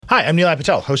Hi, I'm Nilay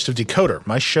Patel, host of Decoder,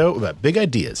 my show about big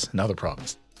ideas and other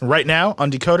problems. Right now on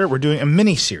Decoder, we're doing a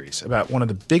mini-series about one of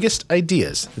the biggest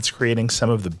ideas that's creating some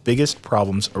of the biggest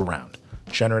problems around,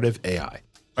 generative AI.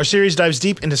 Our series dives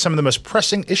deep into some of the most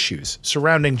pressing issues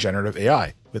surrounding generative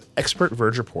AI, with expert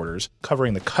Verge reporters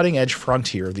covering the cutting-edge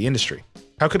frontier of the industry.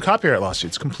 How could copyright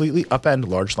lawsuits completely upend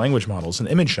large language models and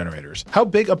image generators? How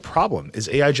big a problem is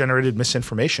AI-generated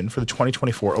misinformation for the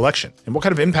 2024 election? And what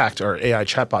kind of impact are AI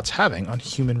chatbots having on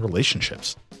human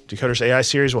relationships? Decoder's AI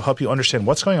series will help you understand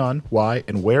what's going on, why,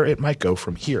 and where it might go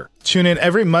from here. Tune in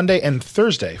every Monday and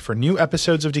Thursday for new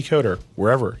episodes of Decoder,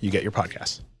 wherever you get your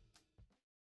podcasts.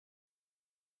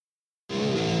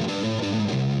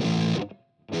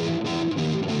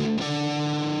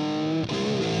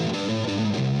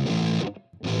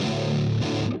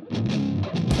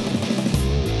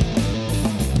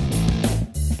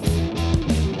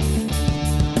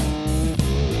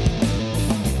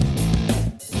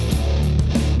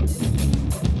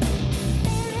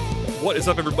 What is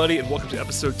up, everybody, and welcome to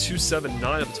episode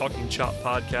 279 of the Talking Chop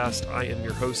podcast. I am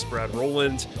your host, Brad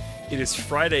Rowland. It is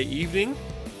Friday evening.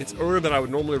 It's earlier than I would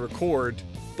normally record,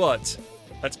 but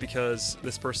that's because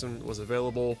this person was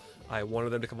available. I wanted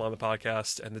them to come on the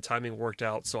podcast, and the timing worked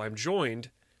out. So I'm joined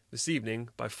this evening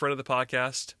by friend of the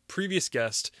podcast, previous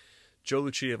guest, Joe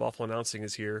Lucia of Awful Announcing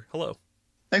is here. Hello.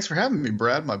 Thanks for having me,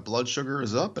 Brad. My blood sugar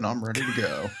is up, and I'm ready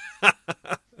to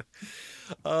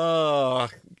go.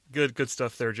 Good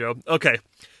stuff there, Joe. Okay,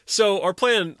 so our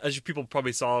plan, as you people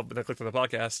probably saw when I clicked on the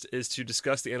podcast, is to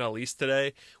discuss the NL East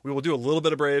today. We will do a little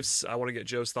bit of Braves. I want to get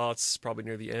Joe's thoughts probably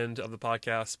near the end of the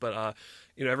podcast, but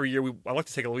every year I like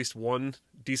to take at least one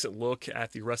decent look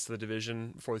at the rest of the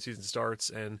division before the season starts,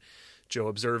 and Joe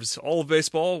observes all of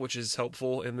baseball, which is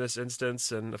helpful in this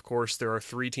instance. And of course, there are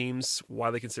three teams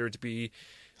widely considered to be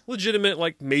legitimate,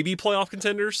 like maybe playoff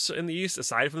contenders in the East,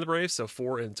 aside from the Braves, so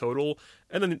four in total.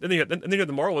 And then you have the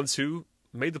Marlins, who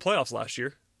made the playoffs last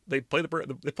year. They played the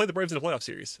Braves in a playoff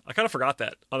series. I kind of forgot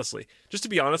that, honestly. Just to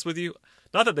be honest with you,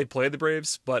 not that they played the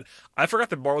Braves, but I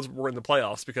forgot the Marlins were in the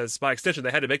playoffs because by extension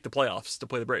they had to make the playoffs to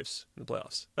play the Braves in the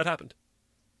playoffs. That happened.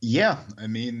 Yeah, I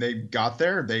mean, they got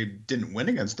there. They didn't win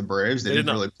against the Braves. They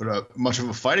didn't really put up much of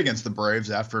a fight against the Braves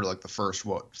after like the first,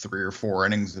 3 or 4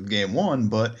 innings of game one.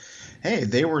 But hey,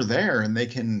 they were there and they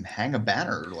can hang a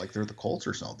banner like they're the Colts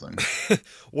or something.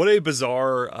 What a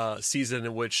bizarre season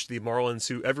in which the Marlins,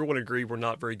 who everyone agreed were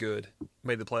not very good,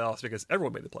 made the playoffs because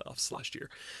everyone made the playoffs last year.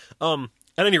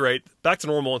 At any rate, back to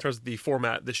normal in terms of the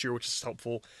format this year, which is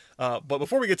helpful. But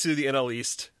before we get to the NL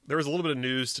East, there is a little bit of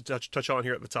news to touch on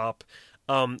here at the top.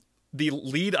 The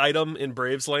lead item in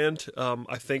Braves land,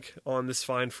 I think, on this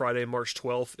fine Friday, March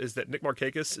 12th, is that Nick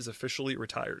Markakis is officially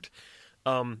retired.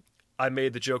 I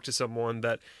made the joke to someone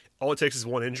that all it takes is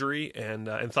one injury, and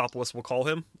Anthopoulos will call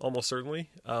him, almost certainly.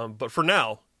 But for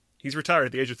now, he's retired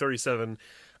at the age of 37.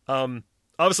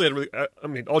 Obviously,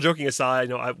 all joking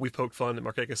aside, we've poked fun at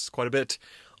Markakis quite a bit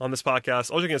on this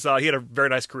podcast. All joking aside, he had a very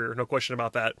nice career, no question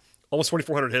about that. Almost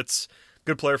 2,400 hits.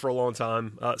 Good player for a long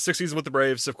time. 6 seasons with the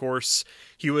Braves, of course.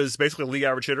 He was basically a league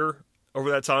average hitter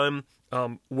over that time.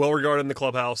 Well regarded in the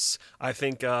clubhouse. I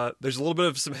think there's a little bit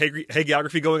of some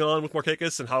hagiography going on with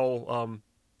Markakis and how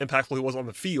impactful he was on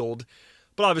the field.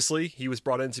 But obviously, he was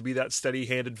brought in to be that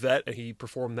steady-handed vet, and he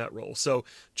performed that role. So,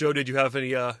 Joe, did you have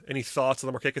any thoughts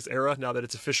on the Markakis era now that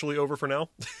it's officially over for now?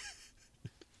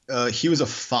 He was a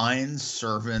fine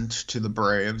servant to the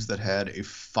Braves that had a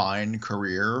fine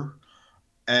career.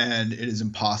 And it is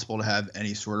impossible to have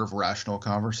any sort of rational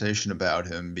conversation about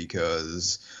him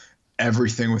because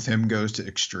everything with him goes to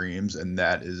extremes, and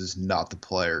that is not the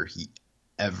player he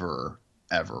ever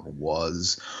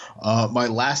was. My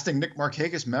lasting Nick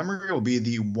Markakis memory will be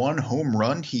the one home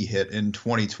run he hit in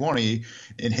 2020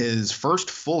 in his first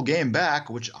full game back,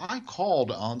 which I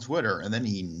called on Twitter, and then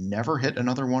he never hit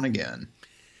another one again.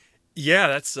 Yeah,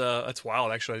 that's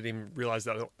wild. Actually, I didn't even realize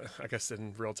that, I guess,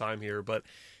 in real time here, but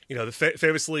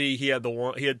famously, he had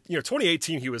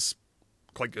 2018, he was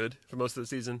quite good for most of the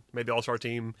season, made the All-Star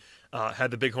team, had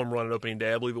the big home run on opening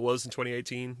day, I believe it was, in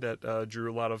 2018, that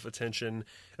drew a lot of attention.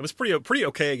 It was pretty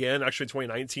okay again, actually, in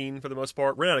 2019 for the most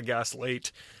part. Ran out of gas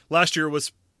late. Last year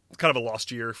was kind of a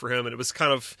lost year for him, and it was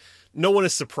kind of, no one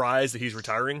is surprised that he's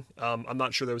retiring. I'm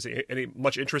not sure there was any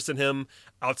much interest in him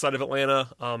outside of Atlanta.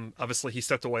 Obviously, he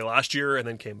stepped away last year and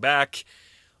then came back.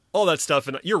 All that stuff,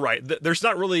 and you're right. There's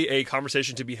not really a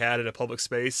conversation to be had in a public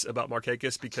space about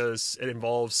Markakis because it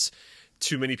involves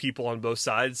too many people on both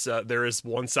sides. There is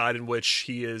one side in which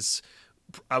he is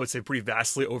I would say, pretty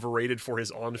vastly overrated for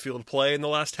his on-field play in the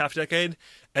last half decade.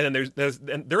 And then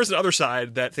there is another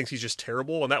side that thinks he's just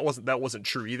terrible, and that wasn't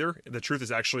true either. The truth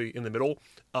is actually in the middle,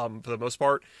 for the most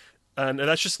part, and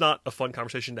that's just not a fun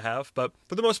conversation to have. But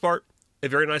for the most part, a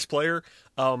very nice player,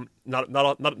 not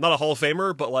a Hall of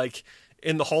Famer, but like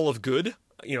in the Hall of Good,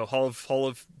 Hall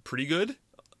of pretty good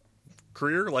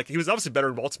career. Like, he was obviously better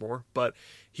in Baltimore, but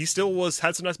he still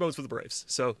had some nice moments with the Braves.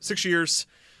 So 6 years.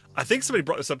 I think somebody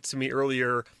brought this up to me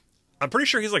earlier. I'm pretty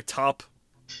sure he's like top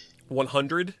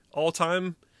 100 all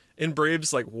time in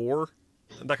Braves, like WAR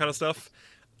and that kind of stuff.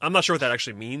 I'm not sure what that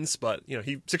actually means, but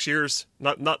 6 years.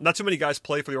 Not too many guys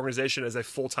play for the organization as a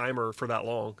full timer for that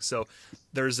long. So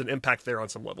there's an impact there on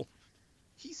some level.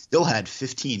 He still had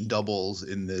 15 doubles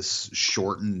in this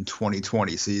shortened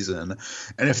 2020 season.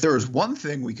 And if there was one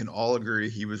thing we can all agree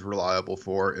he was reliable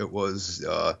for, it was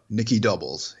Nicky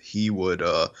doubles. He would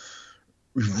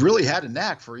really had a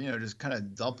knack for, just kind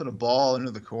of dumping a ball into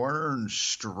the corner and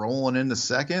strolling into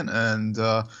second. And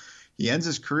he ends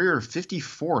his career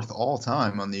 54th all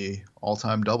time on the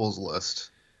all-time doubles list.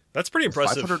 That's pretty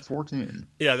impressive. 514.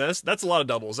 Yeah, that's a lot of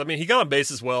doubles. I mean, he got on base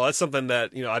as well. That's something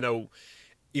that, I know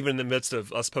even in the midst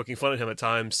of us poking fun at him at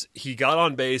times, he got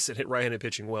on base and hit right-handed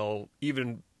pitching well,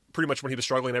 even pretty much when he was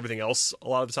struggling and everything else a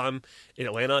lot of the time in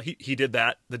Atlanta. He did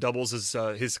that. The doubles is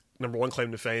his number one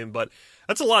claim to fame, but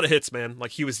that's a lot of hits, man.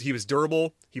 Like, he was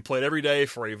durable. He played every day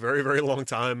for a very, very long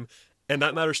time, and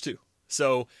that matters too.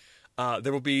 So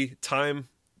there will be time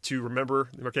to remember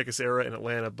the Markakis era in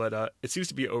Atlanta, but it seems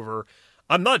to be over.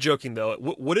 I'm not joking, though.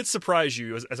 Would it surprise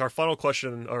you, as our final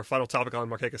question, our final topic on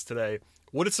Markakis today,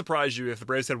 would it surprise you if the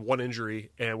Braves had one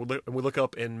injury and we look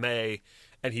up in May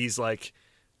and he's like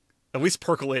at least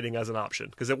percolating as an option?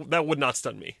 Because that would not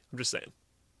stun me. I'm just saying.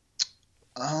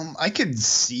 I could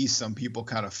see some people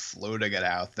kind of floating it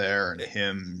out there and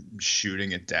him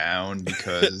shooting it down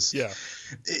because yeah.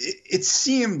 it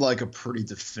seemed like a pretty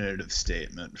definitive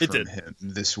statement from him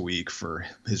this week for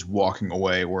his walking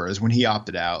away. Whereas when he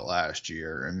opted out last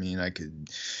year, I mean, I could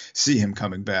see him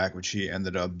coming back, which he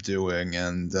ended up doing.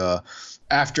 And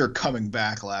after coming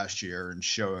back last year and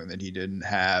showing that he didn't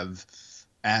have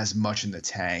as much in the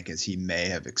tank as he may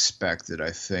have expected,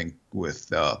 I think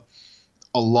with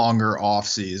a longer off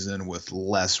season with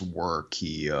less work,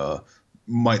 he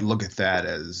might look at that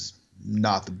as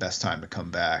not the best time to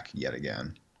come back yet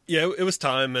again. Yeah, it was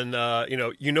time, and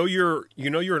you're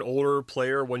an older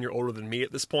player when you're older than me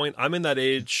at this point. I'm in that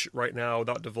age right now,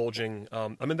 without divulging.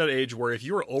 I'm in that age where if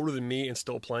you are older than me and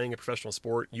still playing a professional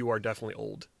sport, you are definitely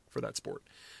old for that sport.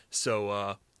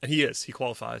 So, and he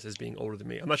qualifies as being older than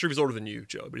me. I'm not sure if he's older than you,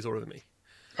 Joe, but he's older than me.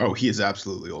 Oh, he is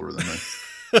absolutely older than me.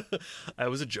 That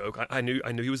was a joke. I knew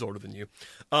he was older than you.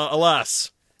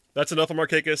 Alas, that's enough of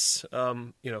Markakis.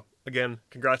 Again,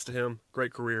 congrats to him.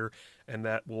 Great career. And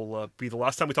that will be the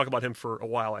last time we talk about him for a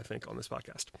while, I think, on this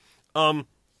podcast.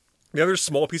 The other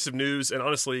small piece of news, and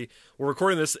honestly, we're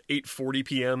recording this 8:40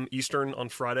 p.m. Eastern on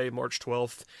Friday, March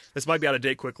 12th. This might be out of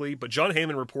date quickly, but John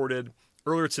Heyman reported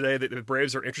earlier today that the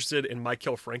Braves are interested in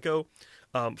Maikel Franco,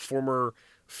 former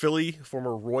Philly,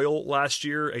 former Royal last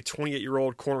year, a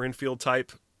 28-year-old corner infield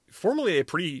type, formerly a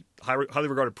pretty highly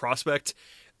regarded prospect.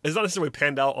 Has not necessarily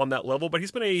panned out on that level, but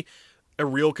he's been a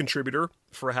real contributor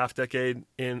for a half decade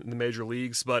in the major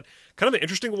leagues. But kind of an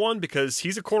interesting one because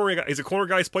he's a corner guy. He's a corner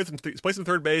guy. He's played some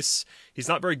third base. He's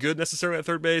not very good necessarily at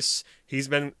third base. He's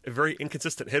been a very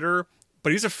inconsistent hitter,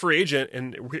 but he's a free agent,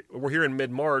 and we're here in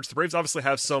mid-March. The Braves obviously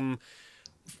have some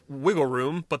wiggle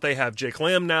room, but they have Jake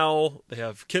Lamb now, they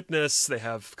have Kipnis, they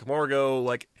have Camargo.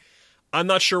 Like, I'm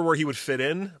not sure where he would fit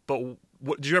in, but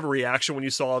did you have a reaction when you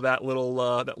saw that little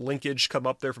that linkage come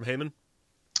up there from Heyman?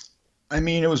 I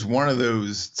mean, it was one of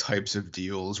those types of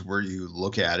deals where you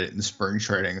look at it in spring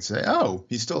trading and say, oh,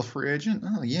 he's still a free agent?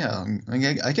 Oh, yeah,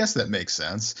 I guess that makes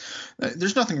sense.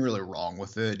 There's nothing really wrong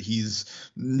with it. He's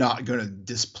not going to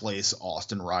displace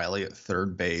Austin Riley at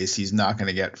third base. He's not going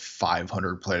to get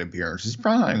 500 plate appearances. He's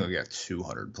probably not going to get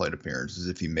 200 plate appearances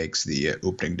if he makes the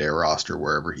opening day roster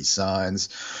wherever he signs.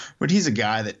 But he's a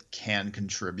guy that can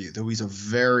contribute, though he's a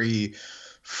very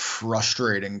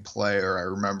frustrating player. I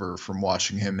remember from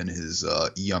watching him in his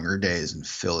younger days in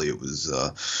Philly, it was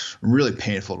really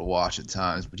painful to watch at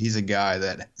times, but he's a guy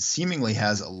that seemingly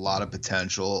has a lot of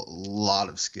potential, a lot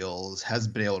of skills, has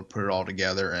been able to put it all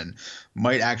together, and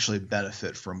might actually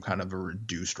benefit from kind of a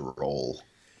reduced role.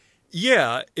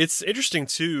 Yeah, it's interesting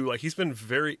too. Like, he's been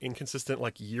very inconsistent,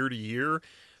 like year to year.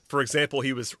 For example,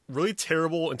 he was really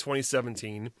terrible in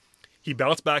 2017. He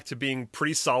bounced back to being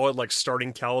pretty solid, like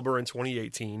starting caliber in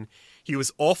 2018. He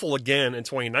was awful again in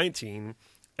 2019.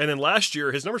 And then last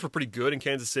year, his numbers were pretty good in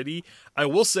Kansas City. I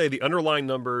will say the underlying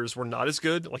numbers were not as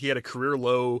good. Like he had a career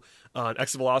low on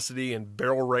exit velocity and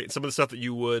barrel rate, some of the stuff that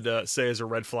you would say is a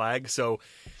red flag. So,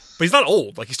 but he's not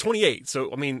old. Like he's 28.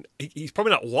 So, I mean, he's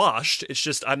probably not washed. It's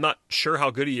just I'm not sure how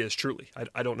good he is truly.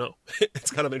 I don't know. It's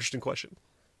kind of an interesting question.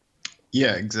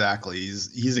 Yeah, exactly.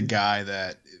 He's a guy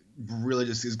that really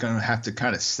just is going to have to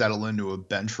kind of settle into a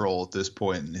bench role at this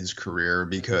point in his career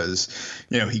because,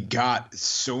 he got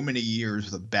so many years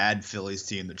with a bad Phillies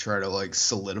team to try to like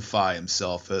solidify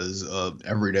himself as a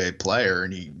everyday player,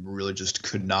 and he really just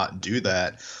could not do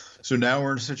that. So now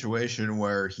we're in a situation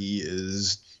where he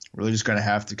is really just going to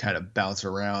have to kind of bounce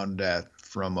around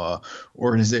from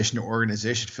organization to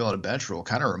organization, filling a bench role.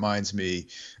 Kind of reminds me,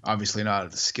 obviously not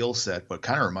of the skill set, but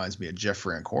kind of reminds me of Jeff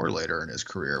Francoeur later in his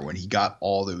career when he got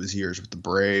all those years with the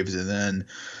Braves and then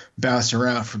bounced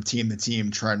around from team to team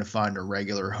trying to find a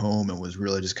regular home and was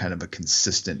really just kind of a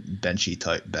consistent benchy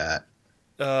type bat.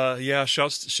 Yeah,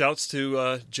 shouts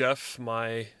to Jeff,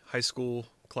 my high school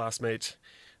classmate.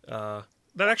 That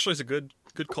actually is a good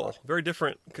call. Very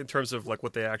different in terms of like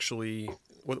what they actually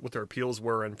what their appeals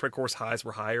were, and Francoeur's highs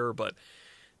were higher, but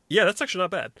yeah, that's actually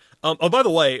not bad. Oh, by the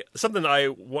way, something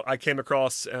I came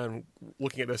across, and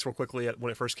looking at this real quickly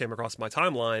when it first came across my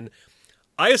timeline,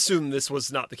 I assume this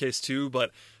was not the case too, but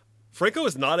Franco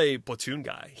is not a platoon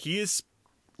guy. He is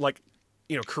like,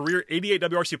 career 88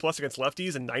 WRC plus against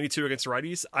lefties and 92 against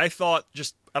righties. I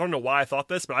don't know why I thought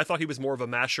this, but I thought he was more of a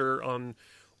masher on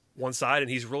one side, and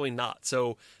he's really not.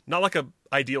 So not like a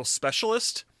ideal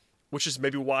specialist, which is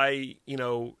maybe why,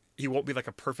 he won't be like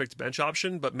a perfect bench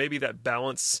option, but maybe that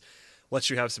balance lets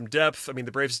you have some depth. I mean,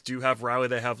 the Braves do have Riley,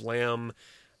 they have Lamb.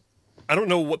 I don't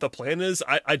know what the plan is.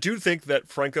 I do think that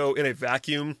Franco in a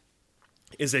vacuum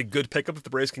is a good pickup if the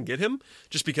Braves can get him,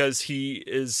 just because he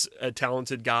is a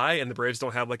talented guy and the Braves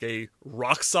don't have like a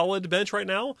rock solid bench right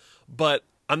now. But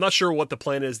I'm not sure what the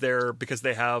plan is there because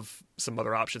they have some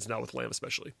other options now with Lamb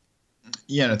especially.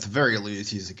 Yeah, and at the very least,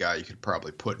 he's a guy you could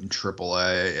probably put in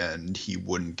AAA, and he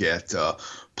wouldn't get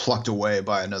plucked away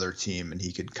by another team, and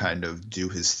he could kind of do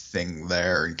his thing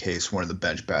there in case one of the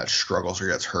bench bats struggles or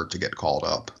gets hurt to get called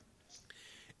up.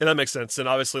 And that makes sense. And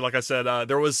obviously, like I said,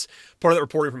 there was part of that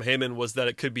reporting from Heyman was that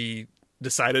it could be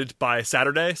decided by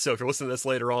Saturday. So if you're listening to this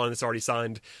later on, it's already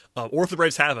signed. Or if the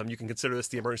Braves have him, you can consider this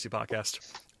the emergency podcast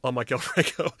on Mike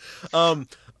Franco.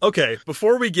 Okay,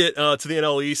 before we get to the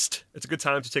NL East, it's a good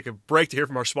time to take a break to hear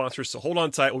from our sponsors. So hold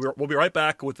on tight. We'll be right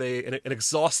back with an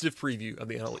exhaustive preview of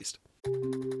the NL East.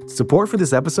 Support for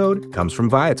this episode comes from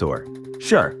Viator.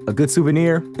 Sure, a good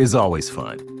souvenir is always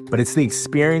fun, but it's the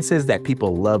experiences that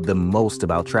people love the most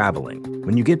about traveling.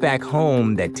 When you get back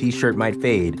home, that t-shirt might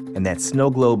fade and that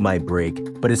snow globe might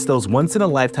break, but it's those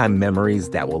once-in-a-lifetime memories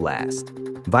that will last.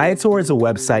 Viator is a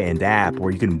website and app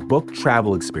where you can book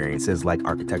travel experiences like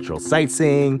architectural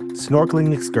sightseeing,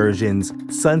 snorkeling excursions,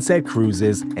 sunset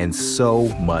cruises, and so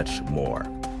much more.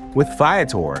 With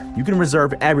Viator, you can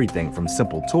reserve everything from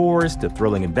simple tours to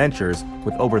thrilling adventures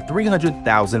with over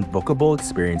 300,000 bookable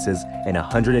experiences in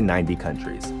 190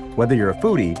 countries. Whether you're a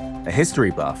foodie, a history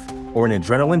buff, or an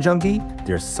adrenaline junkie,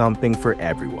 there's something for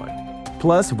everyone.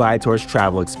 Plus, Viator's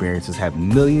travel experiences have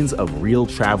millions of real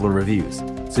traveler reviews,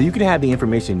 so you can have the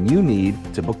information you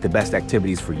need to book the best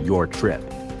activities for your trip.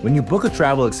 When you book a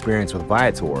travel experience with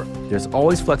Viator, there's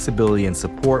always flexibility and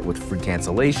support with free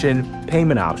cancellation,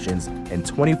 payment options, and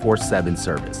 24/7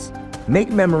 service.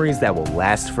 Make memories that will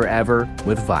last forever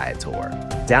with Viator.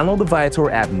 Download the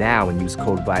Viator app now and use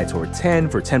code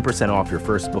Viator10 for 10% off your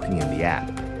first booking in the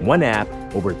app. One app,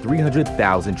 over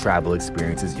 300,000 travel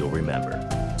experiences you'll remember.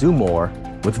 Do more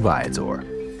with Viator.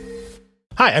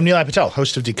 Hi, I'm Nilay Patel,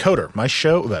 host of Decoder, my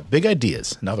show about big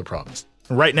ideas and other problems.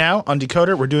 Right now on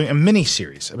Decoder, we're doing a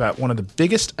mini-series about one of the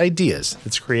biggest ideas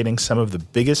that's creating some of the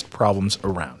biggest problems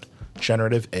around,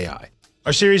 generative AI.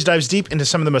 Our series dives deep into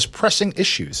some of the most pressing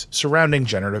issues surrounding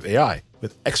generative AI,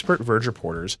 with expert Verge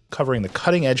reporters covering the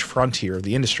cutting-edge frontier of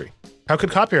the industry. How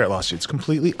could copyright lawsuits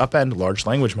completely upend large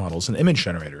language models and image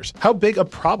generators? How big a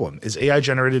problem is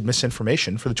AI-generated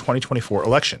misinformation for the 2024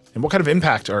 election? And what kind of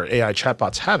impact are AI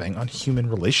chatbots having on human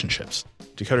relationships?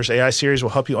 Decoder's AI series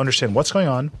will help you understand what's going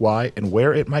on, why, and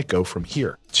where it might go from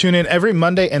here. Tune in every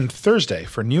Monday and Thursday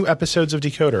for new episodes of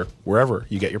Decoder, wherever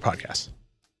you get your podcasts.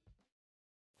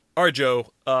 All right,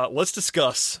 Joe, let's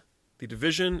discuss the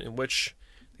division in which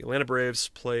the Atlanta Braves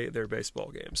play their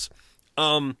baseball games.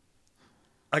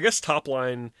 I guess top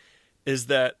line is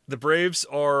that the Braves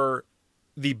are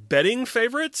the betting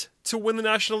favorite to win the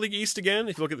National League East again.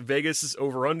 If you look at Vegas's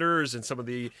over-unders and some of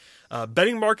the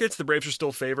betting markets, the Braves are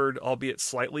still favored, albeit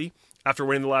slightly, after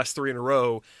winning the last three in a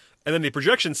row. And then the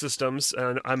projection systems,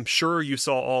 and I'm sure you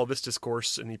saw all this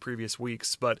discourse in the previous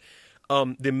weeks, but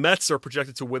the Mets are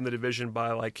projected to win the division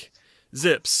by like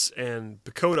zips, and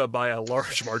PECOTA by a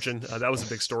large margin. That was a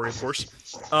big story, of course.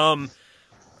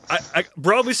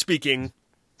 Broadly speaking,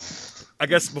 I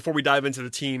guess before we dive into the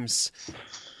teams,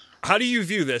 how do you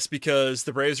view this? Because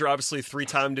the Braves are obviously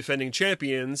 3-time defending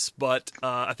champions, but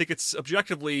I think it's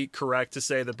objectively correct to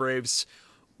say the Braves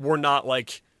were not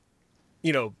like,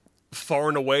 far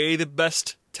and away the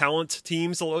best talent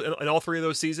teams in all 3 of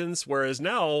those seasons, whereas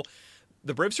now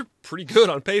the Braves are pretty good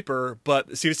on paper, but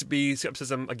it seems to be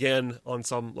skepticism again on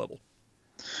some level.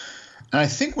 And I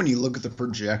think when you look at the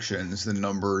projections, the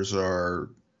numbers are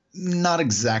not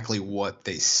exactly what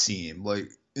they seem. Like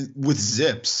with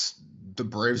Zips, the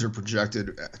Braves are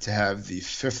projected to have the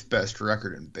 5th best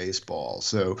record in baseball.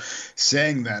 So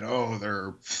saying that,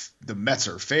 the Mets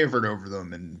are favored over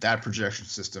them in that projection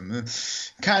system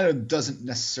kind of doesn't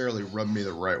necessarily rub me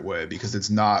the right way, because it's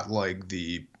not like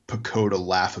the PECOTA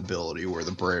laughability where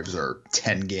the Braves are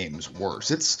 10 games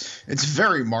worse. It's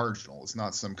very marginal. It's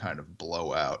not some kind of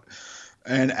blowout.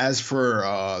 And as for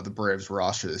the Braves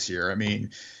roster this year, I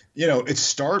mean, it's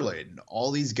startling.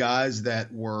 All these guys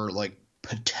that were like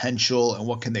potential and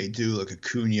what can they do, like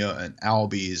Acuna and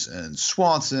Albies and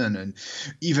Swanson and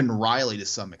even Riley to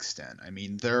some extent. I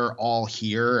mean, they're all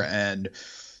here, and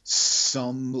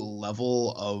some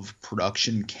level of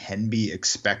production can be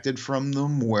expected from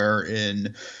them, where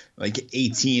in like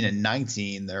 18 and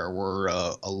 19 there were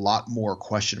a lot more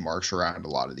question marks around a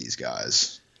lot of these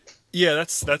guys. Yeah,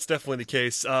 that's definitely the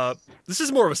case. This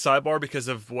is more of a sidebar because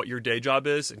of what your day job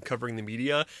is and covering the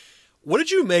media. What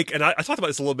did you make? And I talked about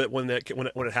this a little bit when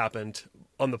it happened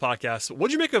on the podcast. What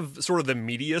did you make of sort of the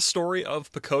media story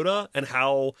of PECOTA and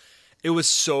how it was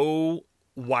so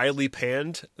widely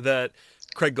panned that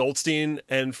Craig Goldstein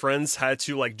and friends had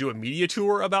to like do a media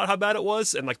tour about how bad it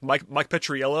was, and like Mike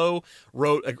Petriello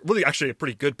wrote actually a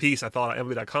pretty good piece, I thought, on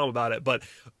MLB.com about it. But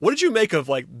what did you make of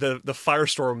like the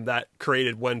firestorm that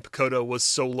created when PECOTA was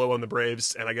so low on the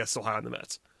Braves and I guess so high on the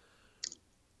Mets?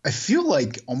 I feel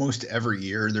like almost every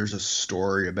year there's a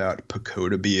story about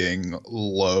PECOTA being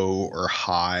low or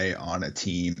high on a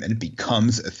team, and it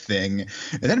becomes a thing.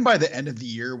 And then by the end of the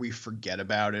year, we forget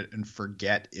about it and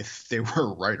forget if they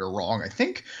were right or wrong. I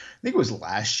think it was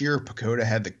last year PECOTA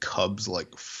had the Cubs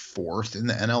like 4th in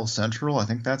the NL Central. I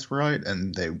think that's right.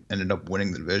 And they ended up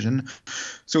winning the division.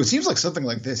 So it seems like something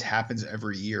like this happens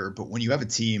every year. But when you have a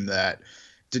team that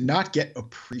did not get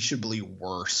appreciably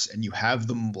worse, and you have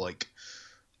them like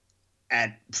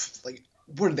at like,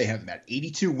 what did they have, Matt?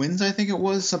 82 wins, I think it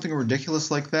was, something ridiculous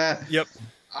like that. Yep.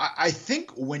 I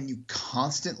think when you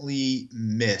constantly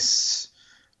miss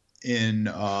in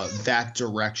that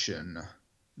direction,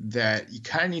 that you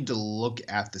kind of need to look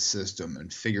at the system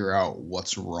and figure out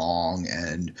what's wrong,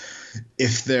 and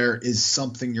if there is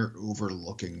something you're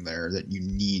overlooking there that you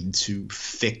need to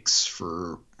fix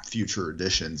for future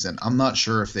editions. And I'm not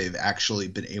sure if they've actually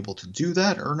been able to do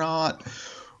that or not.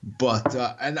 But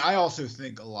and I also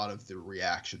think a lot of the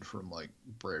reaction from like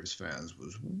Braves fans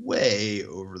was way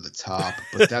over the top.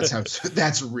 But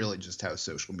that's really just how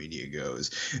social media goes.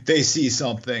 They see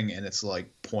something and it's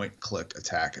like point, click,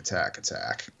 attack.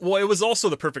 Well, it was also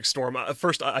the perfect storm.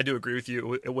 First, I do agree with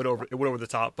you. It went over the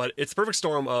top, but it's the perfect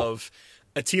storm of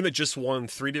a team that just won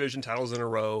 3 division titles in a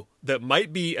row that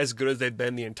might be as good as they've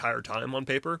been the entire time on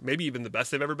paper, maybe even the best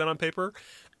they've ever been on paper,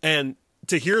 and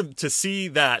to see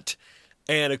that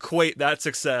and equate that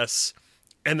success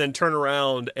and then turn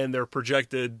around and they're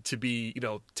projected to be,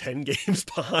 10 games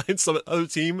behind some other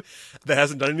team that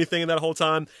hasn't done anything in that whole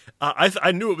time.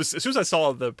 I knew it was, as soon as I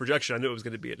saw the projection, I knew it was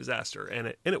going to be a disaster,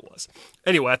 and it was.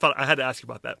 Anyway, I thought I had to ask you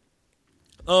about that.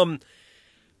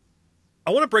 I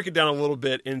want to break it down a little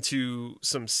bit into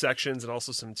some sections and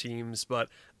also some teams, but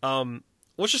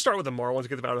let's just start with the Marlins to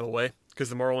get them out of the way, because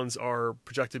the Marlins are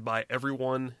projected by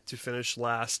everyone to finish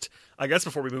last. I guess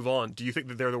before we move on, do you think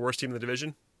that they're the worst team in the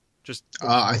division?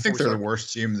 I think they're the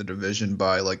worst team in the division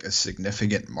by like a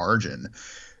significant margin.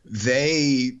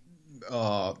 They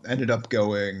ended up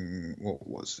going,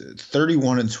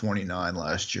 31-29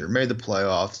 last year, made the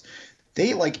playoffs.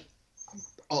 They like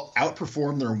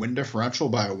outperformed their win differential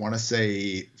by, I want to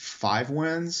say, 5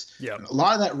 wins. Yeah. A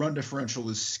lot of that run differential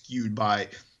was skewed by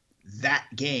that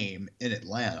game in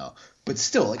Atlanta, but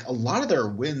still, like, a lot of their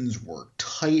wins were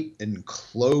tight and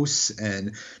close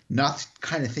and not the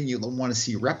kind of thing you want to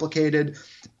see replicated.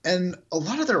 And a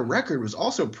lot of their record was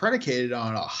also predicated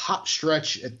on a hot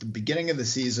stretch at the beginning of the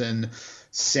season,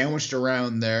 sandwiched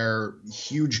around their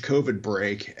huge COVID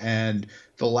break and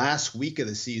the last week of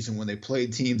the season when they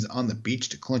played teams on the beach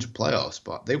to clinch a playoff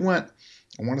spot. They went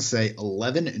I want to say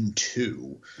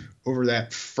 11-2 over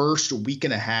that first week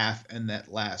and a half and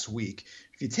that last week.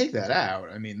 If you take that out,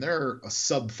 I mean, they're a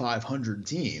sub 500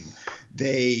 team.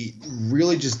 They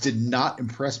really just did not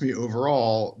impress me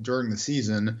overall during the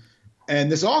season.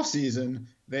 And this offseason,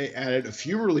 they added a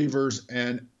few relievers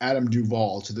and Adam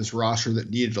Duvall to this roster that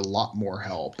needed a lot more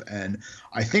help. And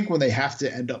I think when they have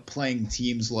to end up playing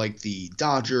teams like the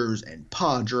Dodgers and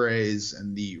Padres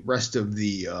and the rest of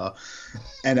the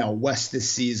NL West this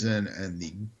season and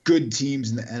the good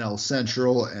teams in the NL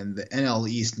Central and the NL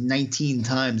East 19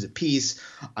 times apiece,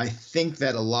 I think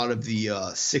that a lot of the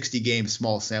 60-game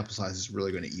small sample size is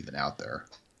really going to even out there.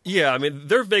 Yeah, I mean,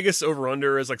 their Vegas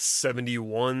over-under is like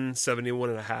 71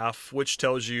 and a half, which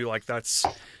tells you like that's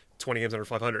 20 games under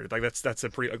 500. Like that's a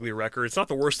pretty ugly record. It's not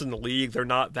the worst in the league. They're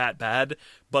not that bad,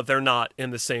 but they're not in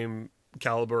the same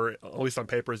caliber, at least on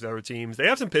paper, as the other teams. They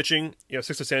have some pitching,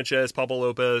 Sixto Sanchez, Pablo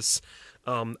Lopez,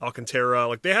 Alcantara.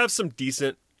 Like they have some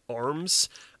decent arms.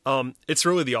 It's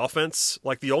really the offense.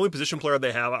 Like the only position player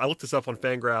they have, I looked this up on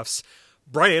Fangraphs,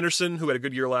 Brian Anderson, who had a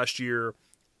good year last year,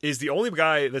 is the only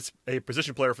guy that's a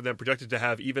position player for them projected to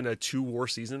have even a 2 WAR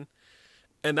season.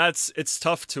 And it's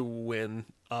tough to win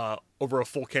over a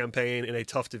full campaign in a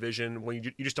tough division when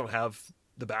you just don't have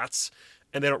the bats,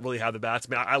 and they don't really have the bats.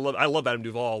 I mean, I love Adam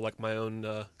Duvall like my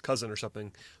own cousin or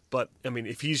something, but I mean,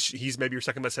 if he's maybe your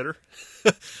second best hitter,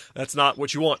 that's not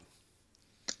what you want.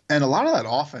 And a lot of that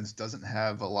offense doesn't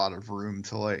have a lot of room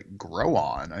to like grow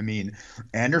on. I mean,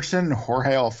 Anderson,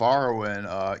 Jorge Alfaro,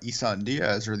 and Isan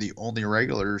Diaz are the only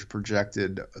regulars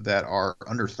projected that are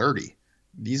under 30.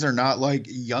 These are not like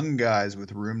young guys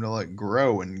with room to like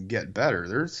grow and get better.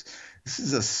 This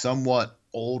is a somewhat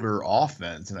older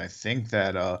offense, and I think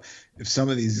that if some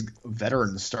of these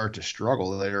veterans start to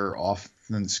struggle, their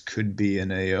offense could be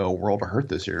in a world of hurt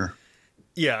this year.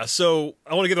 Yeah, so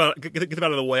I want to get them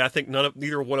out of the way. I think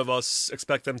neither one of us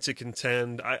expect them to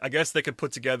contend. I guess they could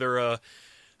put together a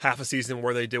half a season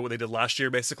where they did what they did last year,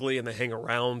 basically, and they hang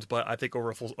around. But I think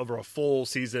over a full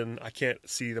season, I can't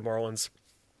see the Marlins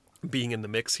being in the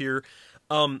mix here.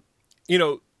 The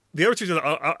other two,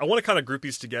 I want to kind of group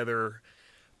these together.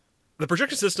 The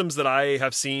projection systems that I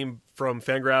have seen from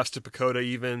Fangraphs to Pacoda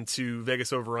even to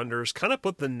Vegas over-unders kind of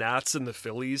put the Nats and the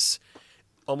Phillies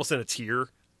almost in a tier.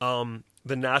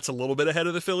 The Nats a little bit ahead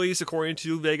of the Phillies according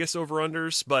to Vegas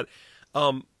over-unders, but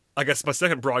I guess my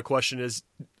second broad question is: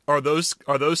 Are those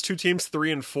two teams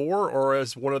 3 and 4, or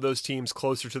is one of those teams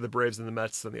closer to the Braves and the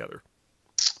Mets than the other?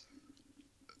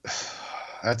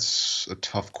 That's a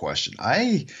tough question.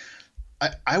 I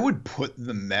would put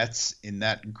the Mets in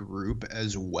that group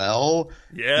as well.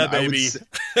 Yeah, baby.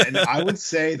 And I would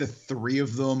say the 3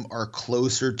 of them are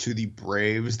closer to the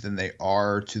Braves than they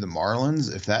are to the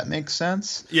Marlins, if that makes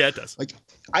sense. Yeah, it does. Like,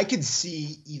 I could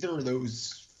see either of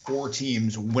those 4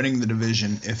 teams winning the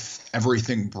division if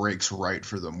everything breaks right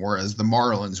for them, whereas the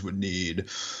Marlins would need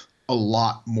a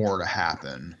lot more to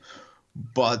happen.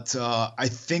 But I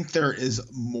think there is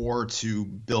more to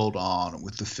build on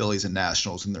with the Phillies and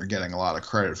Nationals, and they're getting a lot of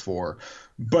credit for.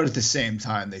 But at the same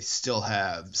time, they still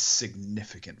have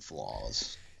significant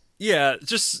flaws. Yeah,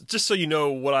 just so you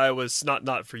know what I was,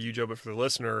 not for you, Joe, but for the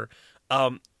listener,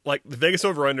 like the Vegas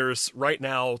over-unders right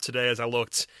now, today as I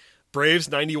looked, Braves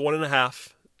 91.5,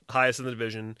 highest in the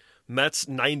division, Mets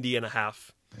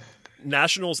 90.5,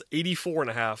 Nationals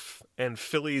 84.5, and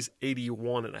Phillies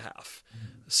 81.5.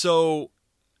 So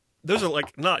those are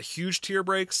like not huge tier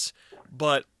breaks,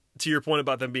 but to your point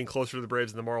about them being closer to the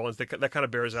Braves and the Marlins, that kind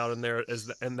of bears out in there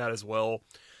in that as well.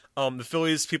 The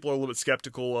Phillies, people are a little bit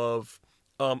skeptical of.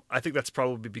 I think that's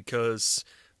probably because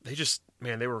they just,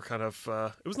 they were kind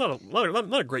of. It was not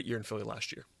a great year in Philly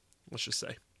last year. Let's just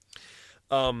say.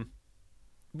 But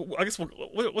I guess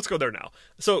let's go there now.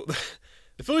 So.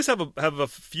 The Phillies have a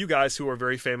few guys who are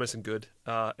very famous and good.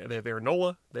 They have Aaron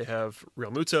Nola, they have Real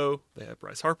Muto, they have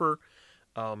Bryce Harper,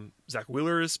 Zach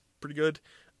Wheeler is pretty good,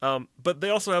 but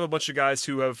they also have a bunch of guys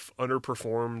who have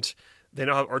underperformed. They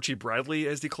now have Archie Bradley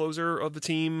as the closer of the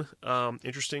team.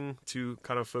 Interesting to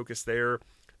kind of focus there.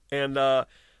 And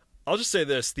I'll just say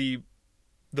this: the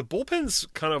bullpens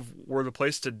kind of were the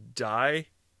place to die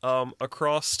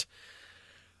across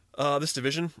this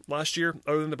division last year,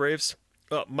 other than the Braves.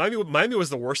 Miami was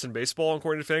the worst in baseball,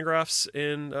 according to Fangraphs,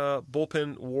 in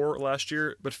bullpen WAR last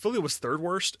year, but Philly was 3rd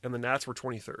worst, and the Nats were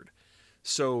 23rd.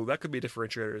 So that could be a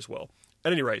differentiator as well.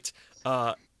 At any rate,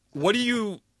 what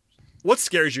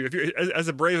scares you if you, as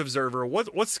a Brave observer?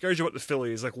 What scares you about the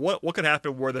Phillies? Like what could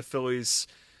happen where the Phillies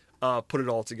put it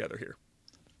all together here?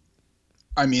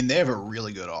 I mean, they have a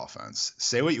really good offense.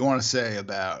 Say what you want to say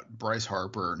about Bryce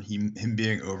Harper and him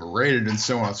being overrated and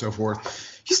so on and so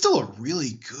forth. He's still a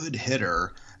really good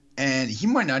hitter, and he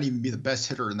might not even be the best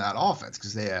hitter in that offense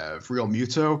because they have Real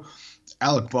Muto.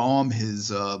 Alec Baum,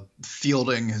 his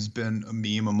fielding has been a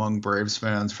meme among Braves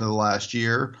fans for the last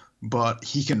year, but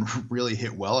he can really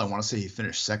hit well. I want to say he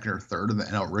finished second or third in the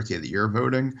NL Rookie of the Year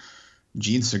voting.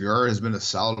 Gene Segura has been a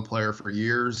solid player for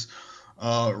years.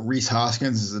 Rhys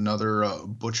Hoskins is another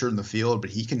butcher in the field,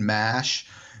 but he can mash.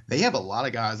 They have a lot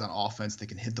of guys on offense that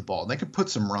can hit the ball, and they can put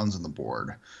some runs on the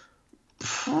board.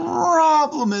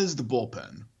 Problem is the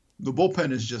bullpen. The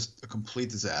bullpen is just a complete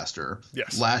disaster.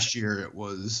 Yes. Last year it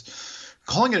was –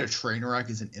 calling it a train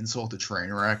wreck is an insult to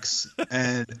train wrecks,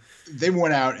 and they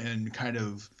went out and kind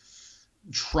of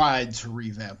tried to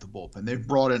revamp the bullpen. They've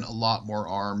brought in a lot more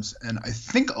arms, and I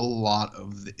think a lot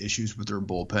of the issues with their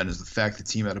bullpen is the fact the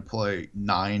team had to play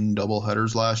 9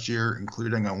 doubleheaders last year,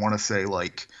 including, I want to say,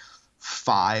 like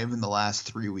 5 in the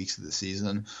last 3 weeks of the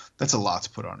season. That's a lot to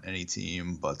put on any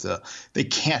team, but they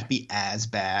can't be as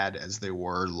bad as they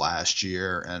were last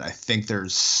year, and I think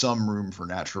there's some room for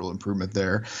natural improvement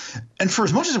there. And for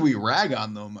as much as we rag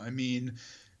on them, I mean,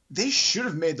 they should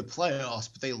have made the playoffs,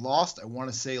 but they lost, I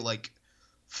want to say, like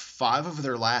 5 of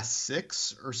their last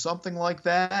 6 or something like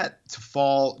that to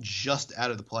fall just out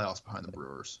of the playoffs behind the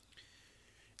Brewers.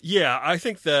 Yeah, I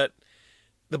think that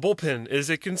the bullpen is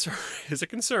a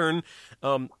concern.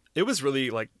 It was really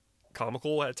like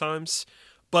comical at times,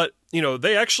 but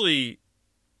they actually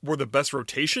were the best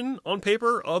rotation on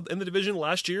paper in the division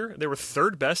last year. They were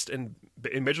 3rd best in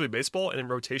Major League Baseball and in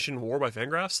rotation WAR by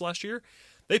Fangraphs last year.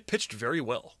 They pitched very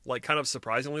well, like kind of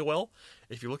surprisingly well,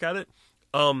 if you look at it.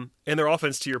 And their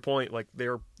offense, to your point, like they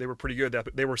were pretty good.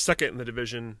 They were 2nd in the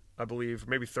division, I believe,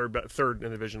 maybe third in the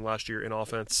division last year in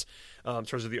offense, in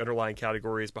terms of the underlying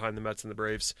categories behind the Mets and the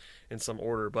Braves in some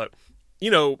order. But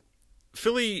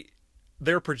Philly,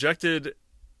 they're projected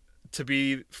to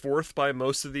be 4th by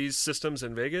most of these systems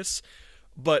in Vegas,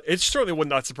 but it certainly would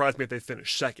not surprise me if they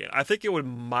finished 2nd. I think it would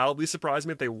mildly surprise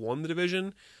me if they won the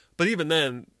division, but even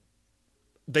then,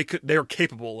 they are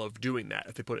capable of doing that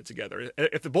if they put it together.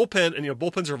 If the bullpen, and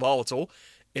bullpens are volatile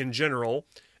in general,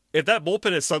 if that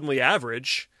bullpen is suddenly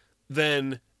average,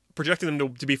 then projecting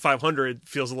them to be 500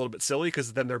 feels a little bit silly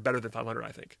because then they're better than 500,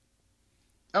 I think.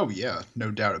 Oh, yeah,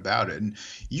 no doubt about it. And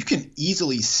you can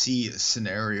easily see a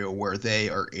scenario where they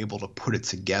are able to put it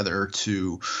together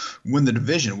to win the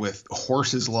division with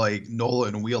horses like Nola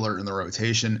and Wheeler in the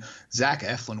rotation. Zach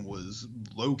Eflin was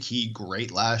low-key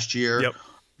great last year. Yep.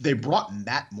 They brought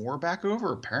Matt Moore back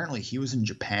over. Apparently he was in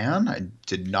Japan. I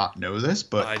did not know this,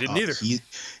 but I didn't either.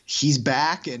 He's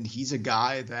back, and he's a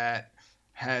guy that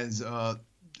has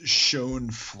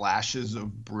shown flashes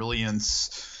of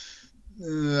brilliance.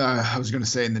 I was going to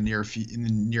say in the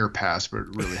near past, but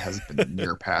it really hasn't been the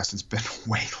near past. It's been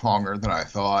way longer than I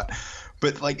thought.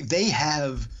 But like they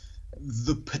have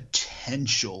the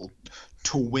potential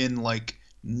to win like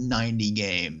 90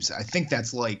 games. I think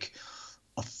that's like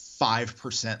a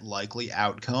 5% likely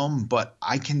outcome, but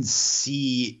I can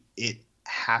see it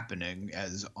happening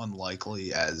as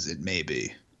unlikely as it may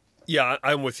be. Yeah,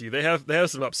 I'm with you. They have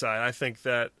some upside. I think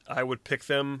that I would pick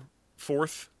them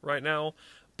 4th right now,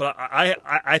 but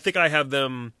I think I have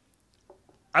them.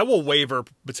 I will waver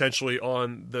potentially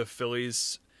on the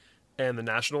Phillies and the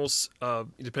Nationals,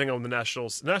 depending on the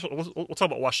Nationals. We'll talk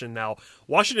about Washington now.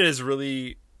 Washington is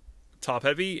really top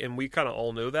heavy, and we kind of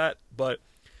all know that, but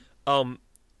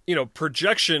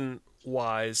projection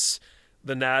wise,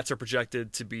 the Nats are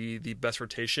projected to be the best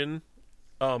rotation.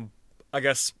 I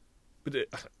guess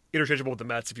interchangeable with the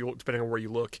Mets depending on where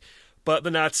you look, but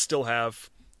the Nats still have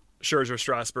Scherzer,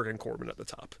 Strasburg, and Corbin at the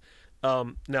top.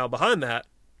 Now behind that,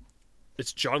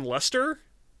 it's John Lester ?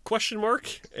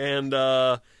 And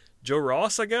Joe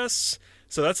Ross, I guess.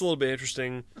 So that's a little bit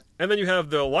interesting. And then you have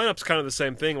the lineup's kind of the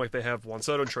same thing. Like they have Juan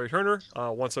Soto and Trey Turner.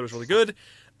 Juan Soto's really good.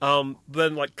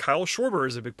 Then like Kyle Schwarber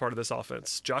is a big part of this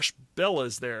offense. Josh Bell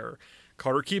is there.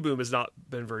 Carter Kieboom has not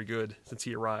been very good since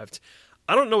he arrived.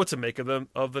 I don't know what to make of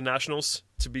the Nationals,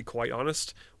 to be quite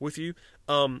honest with you.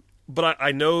 But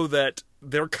I know that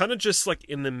they're kind of just like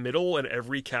in the middle in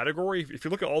every category. If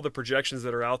you look at all the projections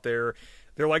that are out there,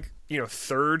 they're like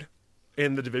 3rd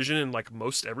in the division in like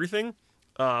most everything.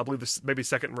 I believe this maybe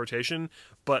 2nd in rotation,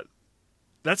 but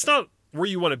that's not where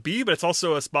you want to be. But it's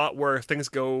also a spot where if things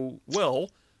go well,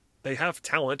 they have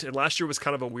talent. And last year was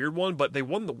kind of a weird one, but they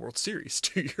won the World Series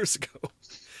 2 years ago.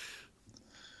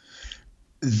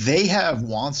 They have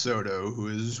Juan Soto, who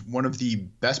is one of the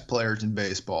best players in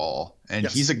baseball, and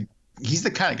yes. he's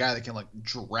the kind of guy that can like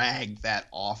drag that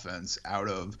offense out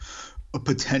of a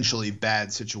potentially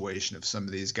bad situation if some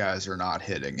of these guys are not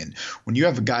hitting. And when you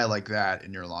have a guy like that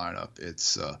in your lineup,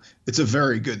 it's a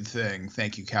very good thing.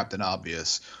 Thank you, Captain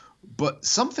Obvious. But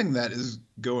something that is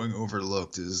going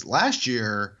overlooked is last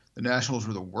year the Nationals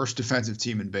were the worst defensive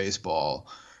team in baseball,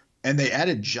 and they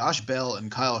added Josh Bell and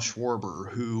Kyle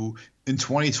Schwarber, who in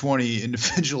 2020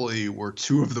 individually were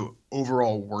two of the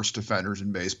overall worst defenders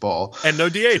in baseball. And no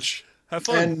DH. Have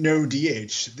fun. And no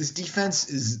DH. This defense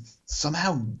is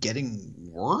somehow getting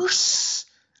worse.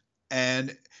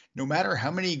 And no matter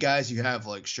how many guys you have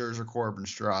like Scherzer, Corbin,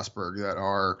 Strasburg that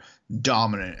are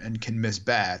dominant and can miss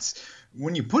bats,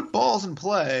 when you put balls in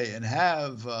play and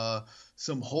have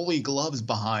some holy gloves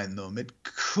behind them, it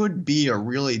could be a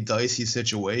really dicey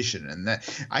situation. And that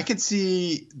I could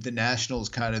see the Nationals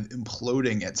kind of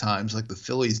imploding at times like the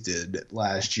Phillies did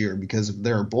last year because of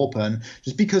their bullpen,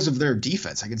 just because of their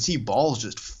defense. I can see balls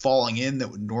just falling in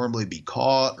that would normally be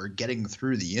caught or getting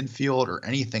through the infield or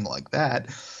anything like that,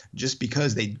 just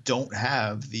because they don't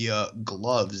have the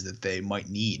gloves that they might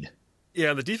need.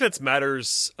 Yeah, the defense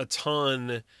matters a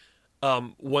ton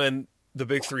when the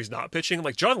big three's not pitching.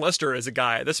 Like John Lester is a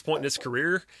guy at this point in his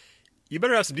career, you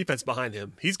better have some defense behind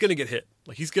him. He's going to get hit.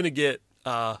 Like he's going to get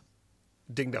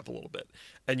dinged up a little bit,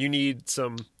 and you need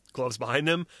some gloves behind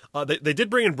him. They did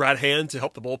bring in Brad Hand to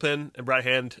help the bullpen, and Brad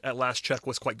Hand at last check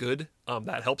was quite good.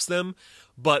 That helps them,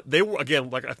 but they were, again,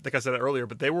 like I think I said earlier,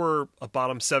 but they were a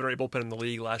bottom 7 or 8 bullpen in the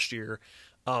league last year,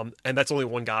 and that's only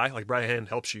one guy. Like Brad Hand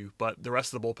helps you, but the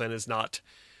rest of the bullpen is not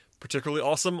particularly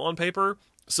awesome on paper.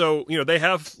 So, they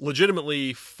have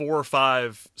legitimately 4 or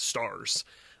 5 stars,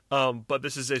 but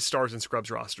this is a stars and scrubs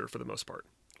roster for the most part.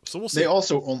 So we'll see.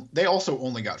 They also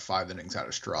only got 5 innings out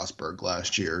of Strasburg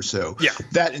last year, so yeah.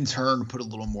 That in turn put a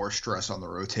little more stress on the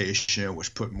rotation,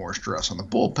 which put more stress on the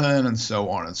bullpen, and so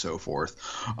on and so forth.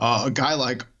 A guy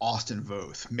like Austin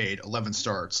Voth made 11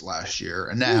 starts last year,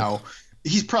 and now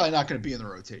he's probably not going to be in the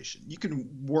rotation. You can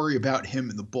worry about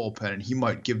him in the bullpen, and he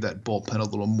might give that bullpen a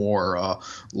little more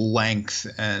length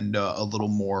and a little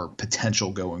more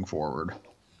potential going forward.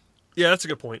 Yeah, that's a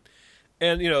good point.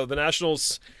 And, the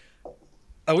Nationals,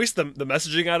 at least the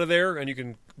messaging out of there, and you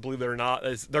can believe it or not,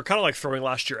 is they're kind of like throwing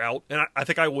last year out. And I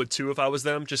think I would too if I was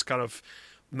them, just kind of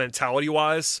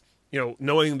mentality-wise.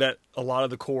 Knowing that a lot of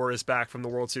the core is back from the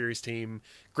World Series team.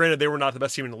 Granted, they were not the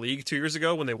best team in the league 2 years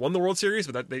ago when they won the World Series,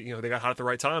 but that they got hot at the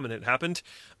right time and it happened.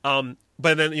 But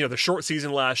then the short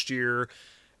season last year.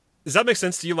 Does that make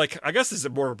sense to you? Like, I guess this is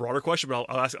more of a broader question, but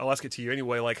I'll ask it to you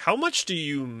anyway. Like, how much do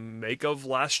you make of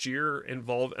last year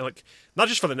involved, and like not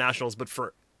just for the Nationals, but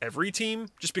for every team,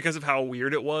 just because of how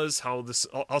weird it was, how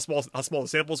small the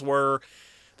samples were,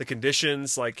 the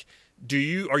conditions, like.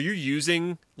 Are you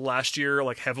using last year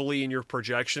like heavily in your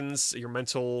projections, your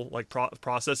mental like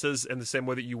processes in the same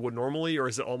way that you would normally, or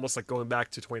is it almost like going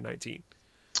back to 2019?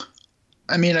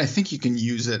 I mean, I think you can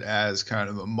use it as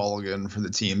kind of a mulligan for the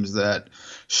teams that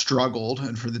struggled,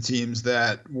 and for the teams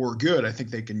that were good, I think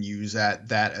they can use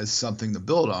that as something to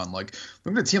build on. Like,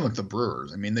 look at a team like the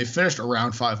Brewers. I mean, they finished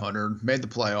around 500, made the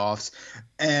playoffs,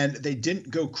 and they didn't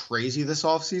go crazy this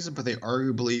offseason, but they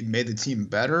arguably made the team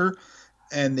better.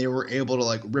 And they were able to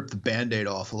like rip the Band-Aid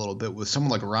off a little bit with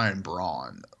someone like Ryan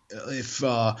Braun. If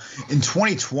in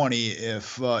 2020,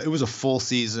 if it was a full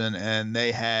season and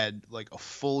they had like a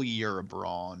full year of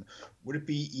Braun, would it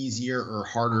be easier or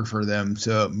harder for them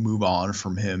to move on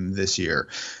from him this year?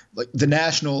 Like the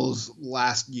Nationals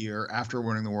last year, after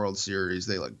winning the World Series,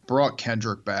 they like brought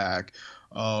Kendrick back.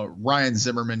 Ryan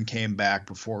Zimmerman came back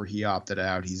before he opted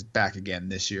out. He's back again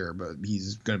this year, but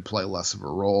he's going to play less of a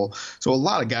role. So a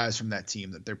lot of guys from that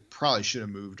team that they probably should have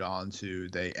moved on to,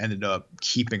 they ended up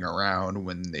keeping around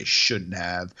when they shouldn't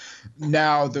have.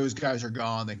 Now those guys are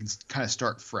gone. They can kind of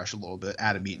start fresh a little bit.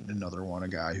 Adam Eaton, another one, a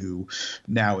guy who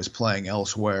now is playing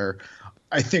elsewhere.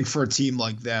 I think for a team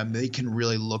like them, they can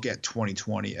really look at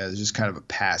 2020 as just kind of a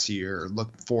pass year,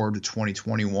 look forward to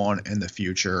 2021 and the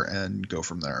future, and go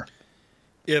from there.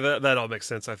 Yeah, that all makes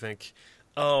sense, I think.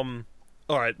 All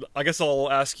right, I guess I'll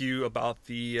ask you about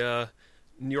the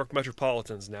New York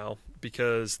Metropolitans now,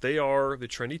 because they are the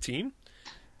trendy team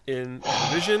in the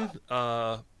division,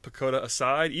 PECOTA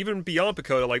aside. Even beyond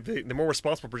PECOTA, like the more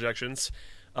responsible projections,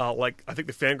 like I think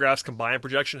the Fangraphs combined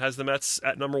projection has the Mets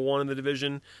at number 1 in the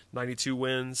division, 92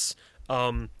 wins.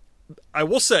 I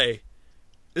will say,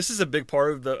 this is a big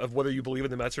part of whether you believe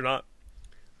in the Mets or not.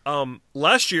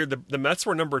 Last year, the Mets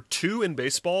were number 2 in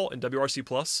baseball in WRC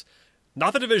plus,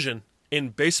 not the division, in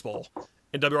baseball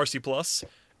in WRC plus,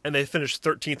 and they finished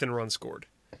 13th in runs scored.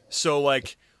 So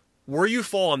like, where you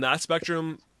fall on that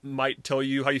spectrum might tell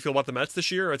you how you feel about the Mets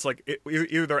this year. It's like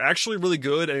either they're actually really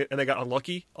good and they got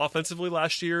unlucky offensively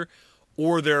last year,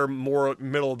 or they're more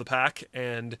middle of the pack,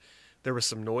 and there was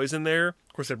some noise in there.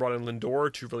 Of course, they brought in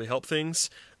Lindor to really help things.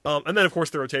 And then, of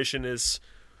course, the rotation is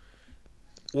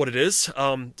what it is.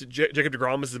 Jacob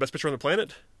deGrom is the best pitcher on the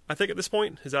planet, I think, at this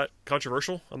point. Is that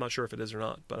controversial? I'm not sure if it is or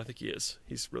not, but I think he is.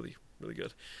 He's really, really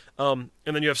good. And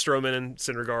then you have Stroman and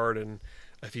Syndergaard, and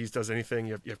if he does anything,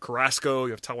 you have Carrasco,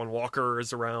 you have Taijuan Walker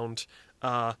is around.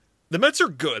 The Mets are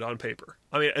good on paper.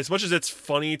 I mean, as much as it's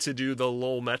funny to do the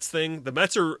Lowell Mets thing, the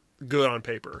Mets are good on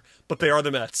paper, but they are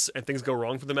the Mets, and things go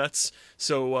wrong for the Mets.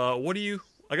 So what do you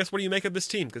make of this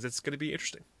team? Because it's going to be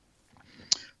interesting.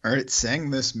 All right,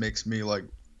 saying this makes me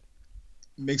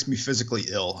physically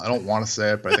ill. I don't want to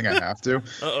say it, but I think I have to.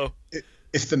 Uh-oh.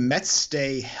 If the Mets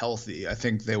stay healthy, I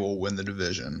think they will win the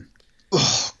division.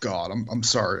 Oh God, I'm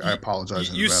sorry. I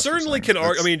apologize. You certainly can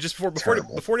argue. I mean, just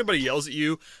before anybody yells at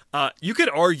you, you could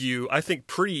argue. I think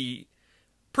pretty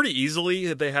easily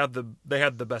that they have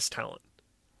the best talent.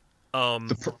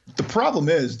 The problem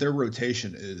is their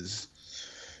rotation is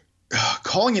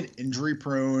calling it injury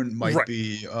prone might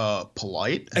be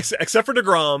polite. Except for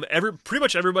DeGrom, pretty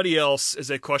much everybody else is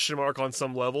a question mark on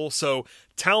some level. So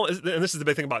talent, and this is the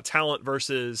big thing about talent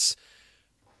versus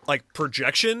like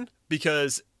projection,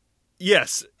 because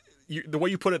yes, the way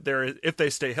you put it there is if they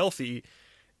stay healthy,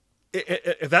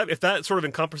 if that sort of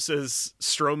encompasses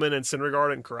Stroman and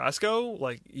Syndergaard and Carrasco,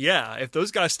 like yeah, if those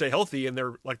guys stay healthy and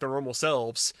they're like their normal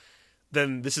selves,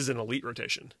 then this is an elite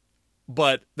rotation.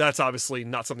 But that's obviously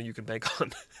not something you can bank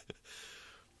on.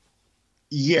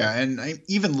 Yeah, and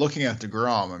even looking at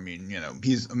DeGrom, I mean,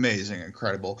 he's amazing,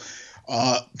 incredible.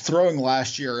 Throwing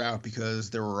last year out because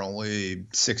there were only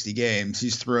 60 games,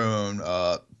 he's thrown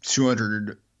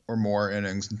 200 or more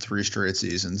innings in 3 straight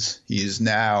seasons. He's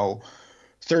now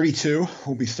 32,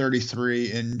 will be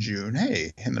 33 in June.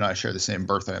 Hey, him and I share the same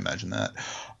birthday, imagine that.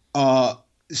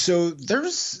 So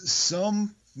there's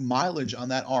some mileage on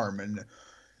that arm, and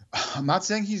I'm not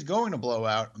saying he's going to blow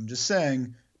out. I'm just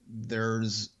saying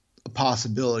there's a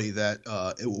possibility that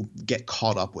it will get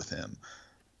caught up with him.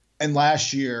 And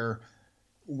last year,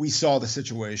 we saw the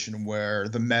situation where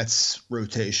the Mets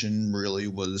rotation really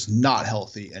was not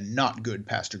healthy and not good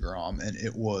past DeGrom, and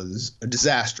it was a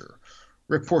disaster.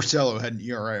 Rick Porcello had an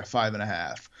ERA of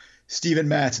 5.5. Steven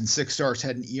Matz in 6 starts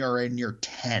had an ERA near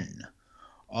 10.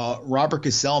 Robert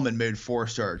Gesellman made 4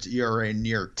 starts, ERA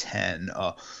near 10.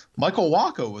 Michael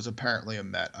Wacha was apparently a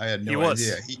Met. I had no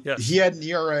idea. He had an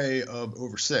ERA of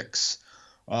over 6.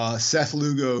 Seth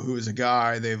Lugo, who is a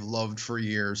guy they've loved for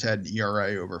years, had an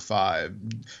ERA over 5.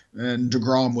 And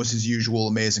DeGrom was his usual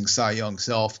amazing Cy Young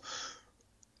self.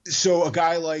 So a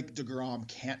guy like DeGrom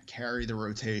can't carry the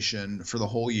rotation for the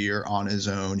whole year on his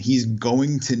own. He's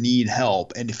going to need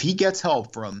help. And if he gets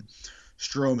help from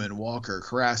Stroman, Walker,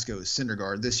 Carrasco,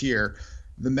 Syndergaard this year,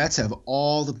 the Mets have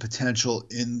all the potential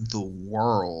in the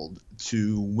world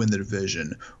to win the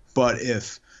division. But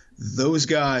if those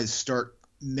guys start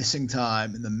missing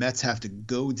time and the Mets have to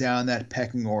go down that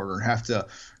pecking order and have to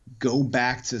go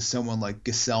back to someone like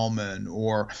Gesellman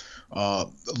or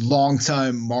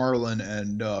longtime Marlin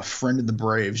and friend of the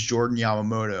Braves, Jordan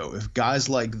Yamamoto, if guys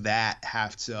like that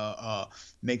have to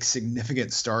make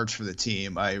significant starts for the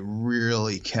team, I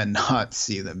really cannot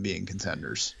see them being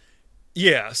contenders.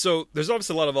 Yeah, so there's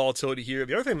obviously a lot of volatility here.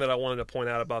 The other thing that I wanted to point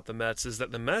out about the Mets is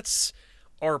that the Mets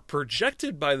are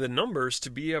projected by the numbers to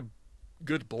be a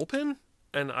good bullpen,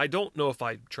 and I don't know if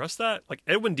I trust that. Like,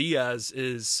 Edwin Diaz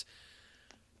is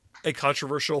a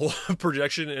controversial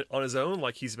projection on his own.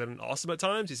 Like, he's been awesome at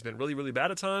times. He's been really, really bad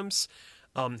at times.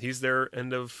 He's their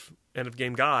end of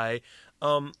game guy.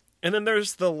 And then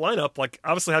there's the lineup. Like,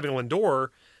 obviously having Lindor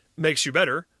makes you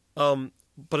better.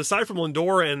 But aside from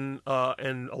Lindor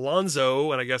and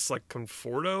Alonso and I guess like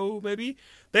Conforto maybe,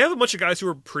 they have a bunch of guys who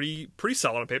are pretty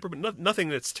solid on paper, but nothing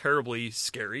that's terribly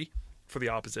scary for the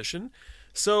opposition.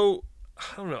 So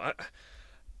I don't know.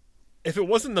 If it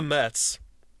wasn't the Mets,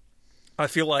 I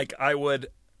feel like I would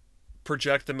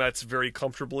project the Mets very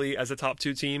comfortably as a top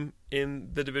 2 team in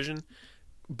the division.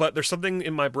 But there's something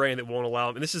in my brain that won't allow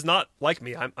them. And this is not like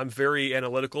me. I'm very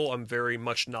analytical. I'm very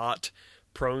much not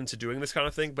prone to doing this kind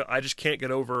of thing, but I just can't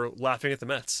get over laughing at the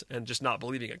Mets and just not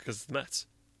believing it because it's the Mets.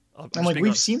 And like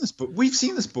we've seen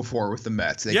this before with the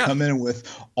Mets. They come in with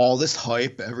all this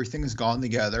hype, everything has gone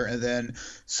together, and then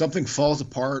something falls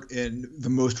apart in the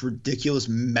most ridiculous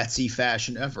Metsy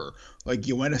fashion ever. Like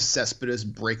Yoenis Cespedes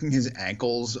breaking his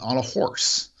ankles on a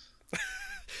horse.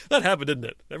 That happened, didn't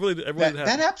it?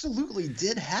 That absolutely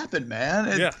did happen, man.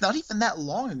 It's not even that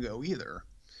long ago either.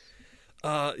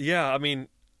 I mean,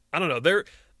 I don't know.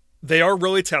 They are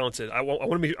really talented. I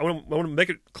want to make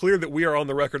it clear that we are on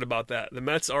the record about that. The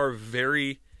Mets are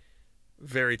very,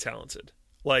 very talented.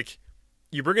 Like,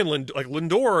 you bring in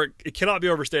Lindor. It cannot be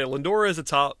overstated. Lindor is a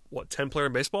top 10 player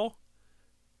in baseball,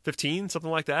 15,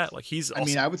 something like that. Like he's. I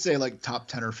mean, I would say like top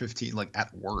 10 or 15, like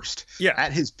at worst. Yeah.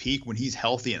 At his peak, when he's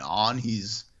healthy and on,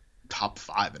 he's top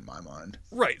 5 in my mind.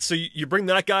 Right. So you bring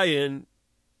that guy in.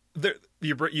 There,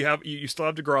 you still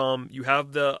have DeGrom. You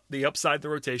have the upside in the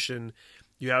rotation.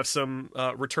 You have some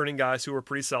returning guys who are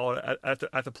pretty solid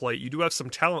at the plate. You do have some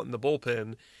talent in the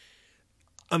bullpen.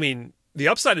 I mean, the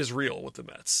upside is real with the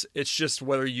Mets. It's just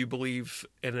whether you believe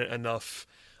in it enough.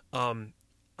 I'm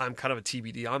kind of a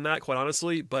TBD on that, quite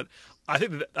honestly. But I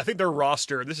think their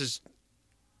roster. This is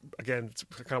again, it's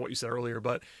kind of what you said earlier,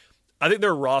 but I think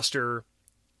their roster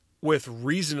with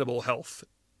reasonable health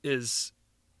is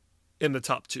in the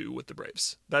top 2 with the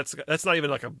Braves. That's not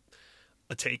even like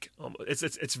a take.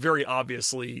 It's very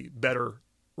obviously better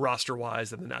roster wise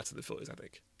than the Nats and the Phillies. I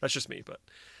think that's just me, but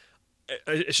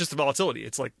it's just the volatility.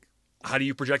 It's like, how do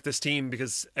you project this team,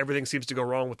 because everything seems to go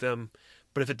wrong with them,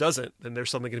 but if it doesn't, then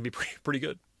there's something going to be pretty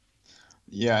good.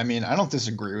 Yeah, I mean, I don't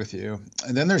disagree with you.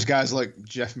 And then there's guys like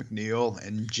Jeff McNeil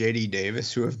and JD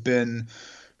Davis who have been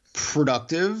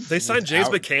productive. They signed James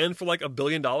McCann for like $1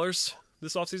 billion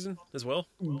this offseason as well,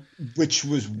 which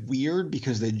was weird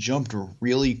because they jumped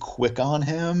really quick on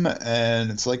him,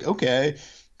 and it's like, okay,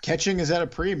 catching is at a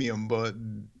premium, but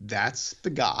that's the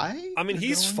guy. I mean,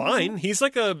 he's fine. He's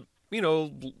like a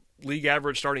league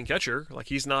average starting catcher. Like,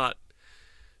 he's not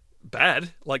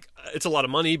bad. Like, it's a lot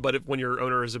of money, but when your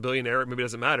owner is a billionaire, it maybe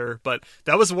doesn't matter. But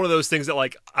that was one of those things that,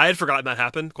 like, I had forgotten that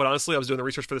happened. Quite honestly, I was doing the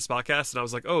research for this podcast, and I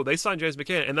was like, oh, they signed James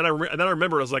McCann. And then I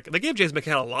remember, I was like, they gave James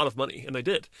McCann a lot of money, and they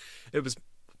did. It was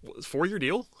a 4-year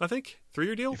deal, I think,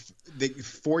 3-year deal. The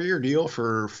 4-year deal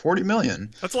for $40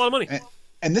 million. That's a lot of money.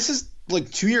 And this is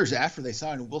like 2 years after they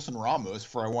signed Wilson Ramos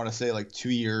for, I want to say, like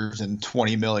 2 years and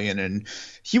 $20 million. And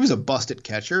he was a busted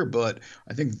catcher, but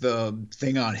I think the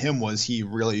thing on him was he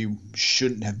really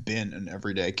shouldn't have been an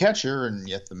everyday catcher. And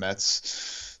yet the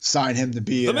Mets signed him to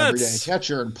be everyday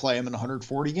catcher and play him in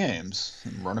 140 games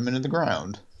and run him into the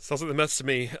ground. Sounds like the Mets to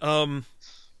me.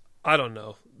 I don't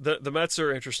know. The Mets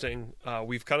are interesting.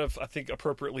 We've kind of, I think,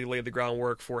 appropriately laid the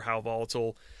groundwork for how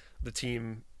volatile the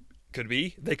team could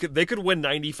be. They could win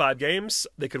 95 games.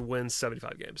 They could win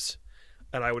 75 games,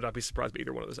 and I would not be surprised by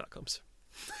either one of those outcomes.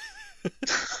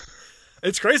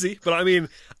 It's crazy, but I mean,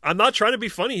 I'm not trying to be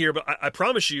funny here, but I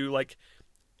promise you, like,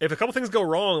 if a couple things go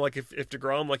wrong, like if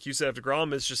DeGrom, like you said, if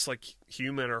DeGrom is just like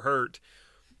human or hurt,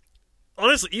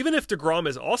 honestly, even if DeGrom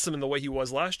is awesome in the way he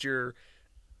was last year,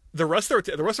 the rest of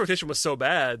the rotation was so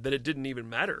bad that it didn't even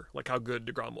matter, like, how good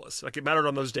DeGrom was. Like, it mattered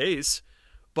on those days,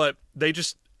 but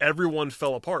everyone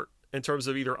fell apart in terms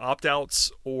of either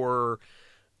opt-outs or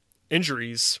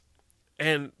injuries.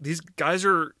 And these guys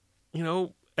are,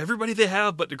 everybody they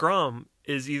have but DeGrom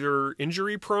is either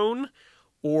injury prone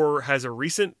or has a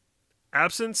recent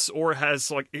absence or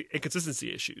has, like,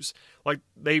 inconsistency issues. Like,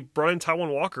 they brought in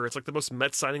Taijuan Walker. It's like the most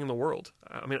Mets signing in the world.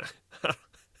 I mean,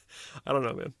 I don't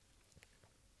know, man.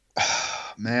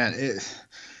 Man,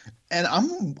 and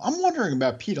I'm wondering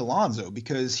about Pete Alonso,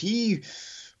 because he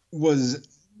was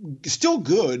still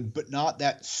good, but not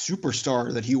that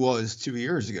superstar that he was 2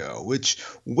 years ago.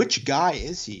 Which guy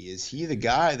is he? Is he the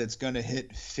guy that's going to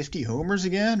hit 50 homers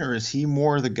again, or is he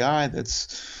more the guy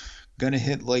that's going to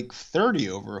hit like 30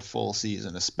 over a full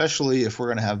season, especially if we're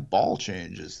going to have ball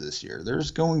changes this year?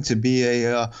 There's going to be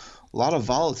a lot of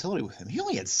volatility with him. He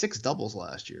only had 6 doubles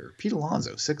last year. Pete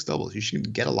Alonso, 6 doubles. You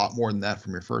should get a lot more than that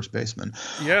from your first baseman.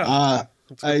 Yeah.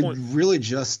 I really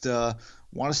just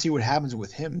want to see what happens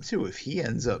with him too. If he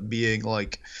ends up being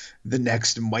like the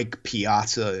next Mike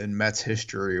Piazza in Mets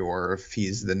history, or if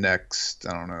he's the next,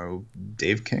 I don't know,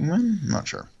 Dave Kingman. I'm not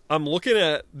sure. I'm looking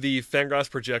at the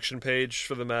Fangraphs projection page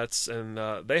for the Mets, and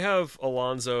they have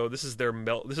Alonso. This is their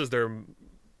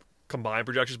combined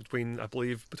projections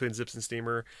between Zips and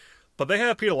Steamer, but they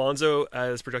have Pete Alonso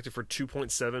as projected for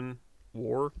 2.7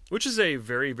 WAR, which is a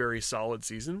very, very solid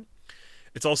season.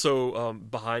 It's also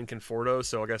behind Conforto,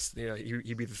 so I guess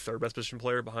he'd be the third best position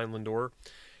player behind Lindor.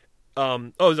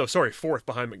 Fourth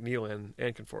behind McNeil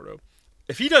and Conforto.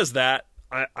 If he does that,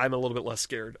 I'm a little bit less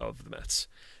scared of the Mets.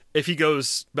 If he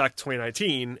goes back to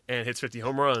 2019 and hits 50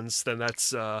 home runs, then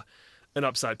that's an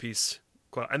upside piece.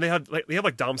 And they have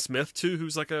like Dom Smith too,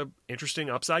 who's like a interesting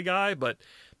upside guy, but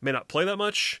may not play that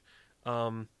much. I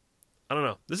don't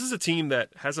know. This is a team that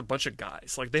has a bunch of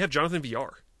guys. Like, they have Jonathan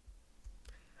Villar.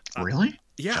 Really?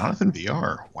 Yeah. Jonathan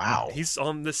Villar. Wow. He's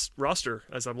on this roster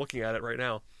as I'm looking at it right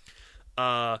now.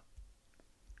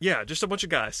 Yeah, just a bunch of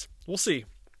guys. We'll see.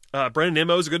 Brandon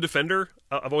Nimmo is a good defender.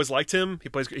 I've always liked him. He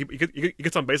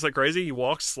gets on base like crazy. He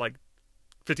walks like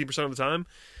 15% of the time.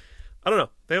 I don't know.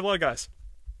 They have a lot of guys.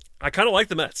 I kind of like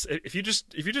the Mets. If you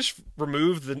just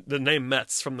remove the name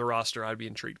Mets from the roster, I'd be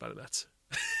intrigued by the Mets.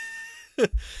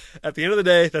 At the end of the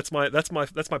day, that's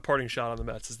my parting shot on the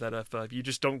Mets, is that if you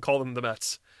just don't call them the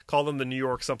Mets, call them the New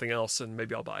York something else, and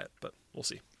maybe I'll buy it, but we'll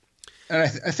see. And I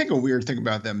think a weird thing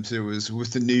about them too is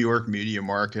with the New York media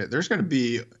market, there's going to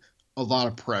be a lot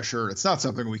of pressure. It's not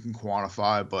something we can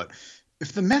quantify, but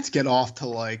if the Mets get off to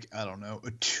like, I don't know, a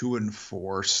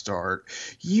 2-4 start,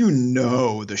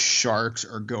 the Sharks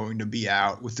are going to be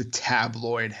out with the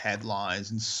tabloid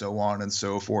headlines and so on and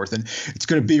so forth. And it's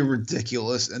going to be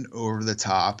ridiculous and over the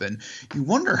top. And you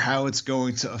wonder how it's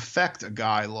going to affect a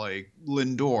guy like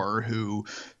Lindor, who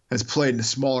has played in a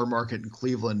smaller market in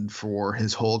Cleveland for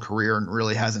his whole career and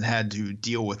really hasn't had to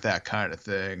deal with that kind of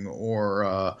thing.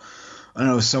 Or, I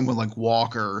know someone like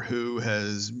Walker, who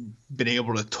has been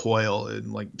able to toil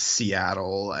in like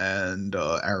Seattle and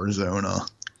Arizona.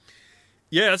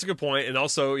 Yeah, that's a good point. And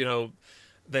also,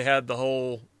 they had the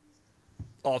whole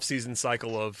offseason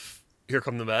cycle of here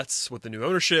come the Mets with the new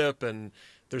ownership, and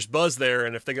there's buzz there.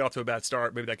 And if they get off to a bad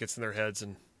start, maybe that gets in their heads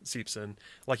and seeps in.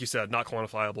 Like you said, not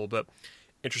quantifiable, but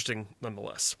interesting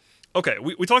nonetheless. Okay,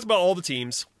 we talked about all the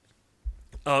teams.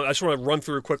 I just want to run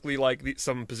through quickly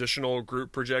some positional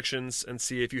group projections and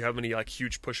see if you have any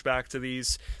huge pushback to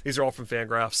these. These are all from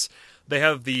Fangraphs. They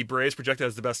have the Braves projected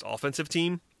as the best offensive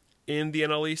team in the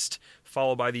NL East,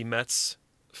 followed by the Mets,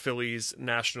 Phillies,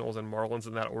 Nationals, and Marlins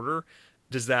in that order.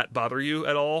 Does that bother you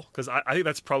at all? Because I think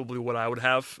that's probably what I would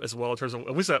have as well in terms of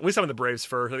at least having the Braves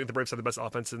first. I think the Braves have the best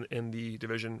offense in the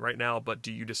division right now, but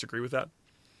do you disagree with that?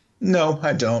 No,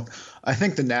 I don't. I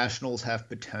think the Nationals have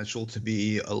potential to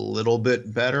be a little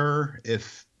bit better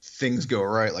if things go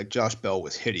right. Like Josh Bell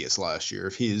was hideous last year.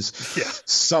 If he's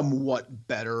somewhat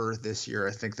better this year,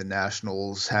 I think the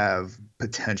Nationals have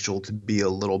potential to be a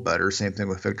little better. Same thing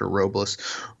with Victor Robles.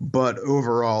 But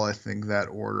overall, I think that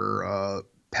order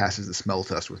passes the smell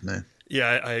test with me.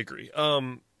 Yeah, I agree.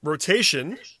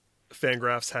 Rotation,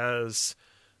 Fangraphs has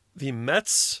the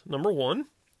Mets number 1,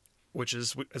 which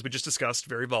is, as we just discussed,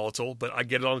 very volatile, but I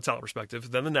get it on the talent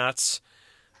perspective. Then the Nats,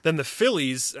 then the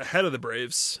Phillies ahead of the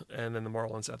Braves, and then the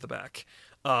Marlins at the back.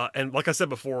 And like I said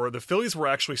before, the Phillies were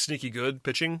actually sneaky good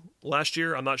pitching last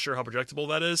year. I'm not sure how projectable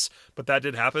that is, but that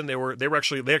did happen. They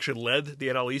actually led the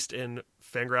NL East in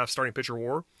Fangraphs starting pitcher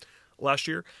WAR last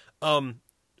year. Do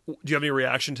you have any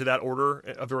reaction to that order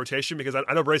of the rotation? Because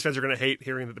I know Braves fans are going to hate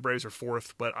hearing that the Braves are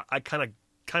 4th, but I kind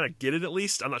of get it at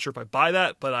least. I'm not sure if I buy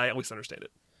that, but I at least understand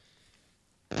it.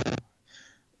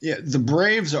 Yeah, the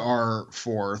Braves are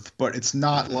 4th, but it's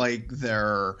not like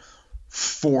they're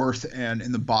 4th and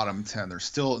in the bottom 10. They're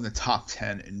still in the top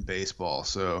 10 in baseball.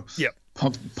 So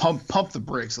pump the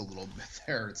brakes a little bit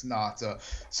there. It's not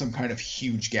some kind of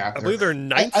huge gap there. I believe they're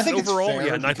 9th I think overall. It's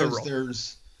fair 9th overall.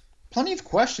 There's plenty of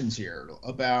questions here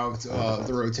about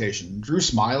the rotation. Drew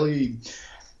Smiley,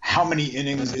 how many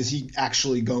innings is he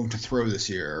actually going to throw this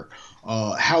year?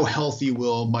 How healthy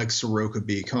will Mike Soroka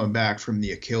be coming back from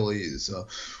the Achilles?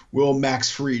 Will Max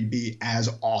Fried be as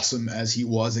awesome as he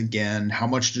was again? How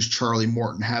much does Charlie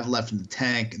Morton have left in the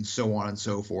tank, and so on and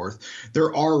so forth?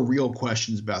 There are real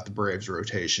questions about the Braves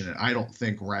rotation, and I don't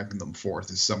think ranking them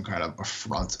 4th is some kind of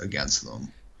affront against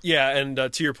them. Yeah, and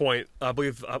to your point, I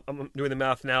believe I'm doing the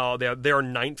math now. They are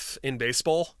 9th in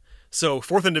baseball, so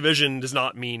 4th in division does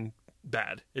not mean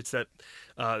bad. It's that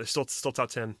they're still top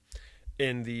 10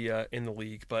 in the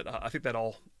league, but I think that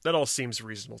all seems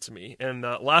reasonable to me. And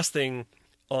last thing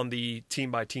on the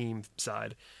team by team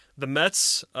side, the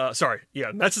Mets.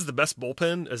 Mets is the best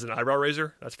bullpen as an eyebrow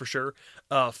raiser, that's for sure.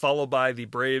 Followed by the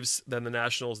Braves, then the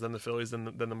Nationals, then the Phillies, then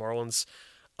the Marlins.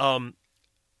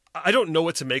 I don't know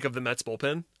what to make of the Mets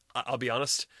bullpen. I'll be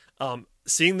honest.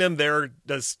 Seeing them there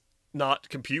does not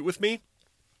compute with me.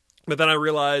 But then I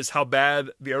realized how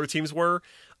bad the other teams were,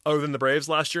 other than the Braves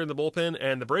last year in the bullpen,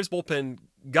 and the Braves bullpen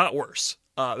got worse.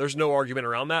 There's no argument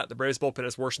around that. The Braves bullpen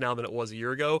is worse now than it was a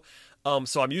year ago.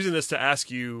 So I'm using this to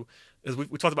ask you, as we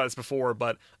talked about this before,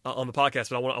 but on the podcast.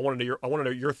 But I want to know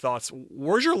your thoughts.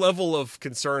 Where's your level of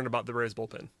concern about the Braves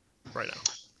bullpen right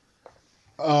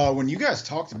now? When you guys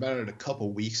talked about it a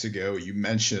couple weeks ago, you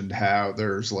mentioned how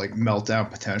there's like meltdown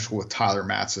potential with Tyler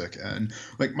Matzek, and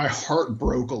like my heart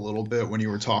broke a little bit when you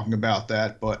were talking about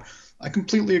that, but I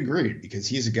completely agreed because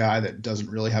he's a guy that doesn't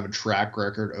really have a track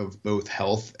record of both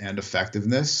health and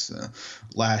effectiveness.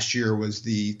 Last year was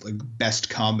the best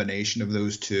combination of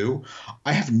those two.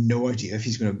 I have no idea if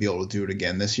he's going to be able to do it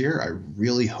again this year. I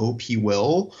really hope he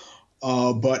will,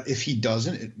 but if he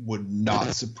doesn't, it would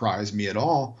not surprise me at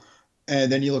all.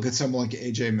 And then you look at someone like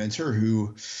AJ Minter,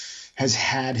 who has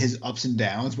had his ups and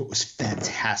downs, but was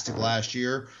fantastic last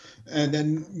year. And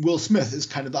then Will Smith is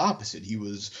kind of the opposite. He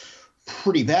was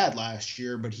pretty bad last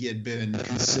year, but he had been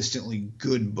consistently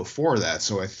good before that.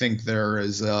 So I think there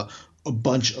is a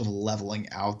bunch of leveling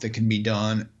out that can be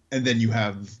done. And then you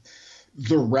have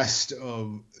the rest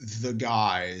of the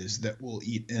guys that will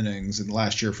eat innings. And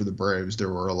last year for the Braves, there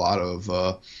were a lot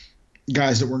of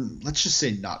guys that were, let's just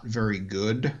say, not very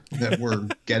good that were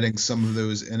getting some of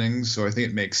those innings. So I think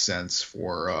it makes sense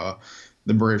for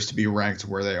the Braves to be ranked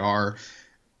where they are.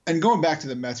 And going back to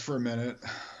the Mets for a minute,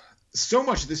 so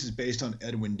much of this is based on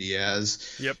Edwin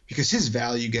Diaz. Yep. Because his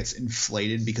value gets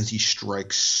inflated because he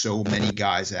strikes so many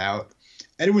guys out.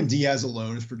 Edwin Diaz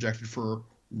alone is projected for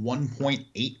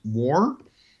 1.8 WAR,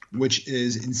 which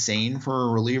is insane for a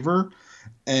reliever.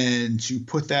 And to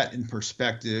put that in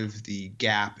perspective, the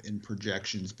gap in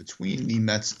projections between the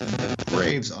Mets and the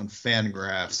Braves on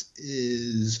Fangraphs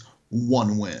is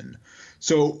 1 win.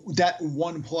 So that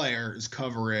one player is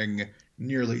covering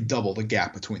nearly double the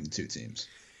gap between the two teams.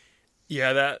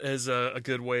 Yeah, that is a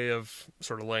good way of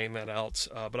sort of laying that out.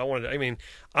 But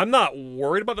I'm not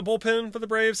worried about the bullpen for the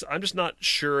Braves. I'm just not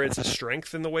sure it's a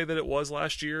strength in the way that it was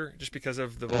last year, just because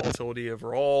of the volatility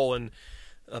overall, and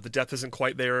the depth isn't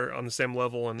quite there on the same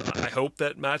level. And I hope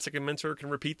that Matzik and Minter can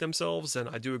repeat themselves. And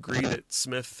I do agree that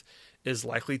Smith is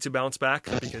likely to bounce back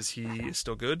because he is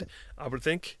still good, I would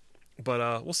think.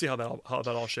 But we'll see how that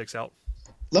all shakes out.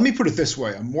 Let me put it this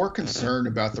way. I'm more concerned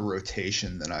about the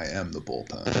rotation than I am the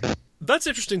bullpen. That's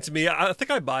interesting to me. I think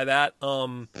I buy that.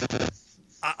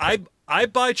 I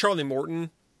buy Charlie Morton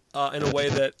in a way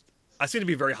that I seem to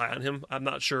be very high on him. I'm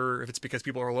not sure if it's because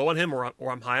people are low on him or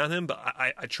I'm high on him, but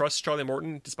I trust Charlie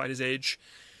Morton despite his age.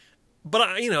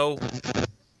 But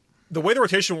the way the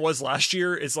rotation was last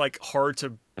year is like hard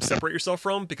to separate yourself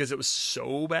from because it was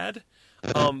so bad.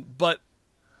 But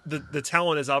the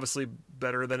talent is obviously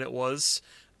better than it was.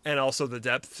 And also the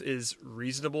depth is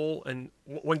reasonable. And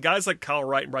when guys like Kyle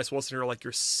Wright and Bryce Wilson are like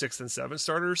your 6th and 7th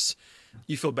starters,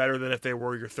 you feel better than if they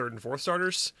were your 3rd and 4th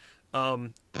starters.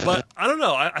 But I don't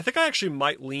know. I think I actually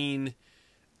might lean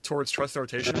towards trust the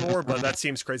rotation more, but that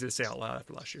seems crazy to say out loud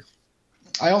after last year.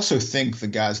 I also think the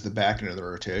guys at the back end of the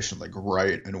rotation, like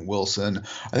Wright and Wilson,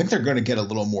 I think they're going to get a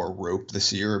little more rope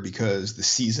this year because the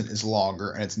season is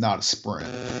longer and it's not a sprint.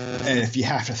 And if you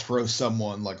have to throw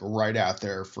someone like Wright out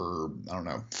there for,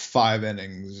 5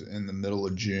 innings in the middle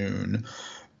of June,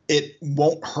 it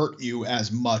won't hurt you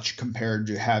as much compared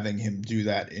to having him do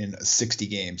that in a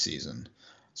 60-game season.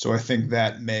 So I think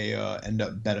that may end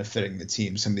up benefiting the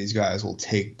team. Some of these guys will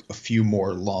take a few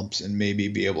more lumps and maybe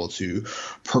be able to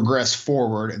progress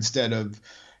forward instead of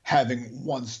having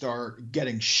one start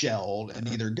getting shelled and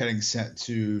either getting sent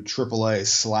to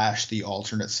AAA / the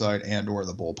alternate site and or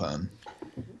the bullpen.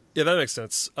 Yeah, that makes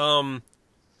sense.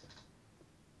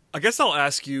 I guess I'll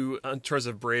ask you in terms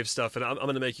of Brave stuff, and I'm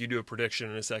going to make you do a prediction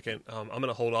in a second. I'm going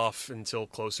to hold off until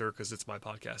closer because it's my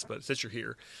podcast, but since you're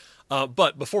here.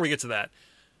 But before we get to that,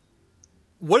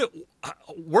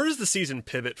 where does the season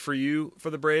pivot for you for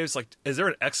the Braves? Like, is there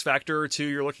an X factor or two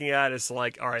you're looking at? It's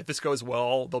like, all right, if this goes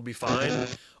well, they'll be fine.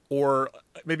 Or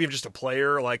maybe just a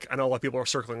player. Like, I know a lot of people are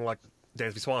circling like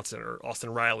Dansby Swanson or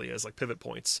Austin Riley as like pivot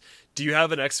points. Do you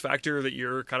have an X factor that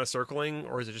you're kind of circling,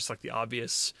 or is it just like the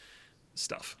obvious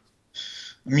stuff?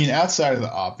 I mean, outside of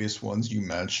the obvious ones you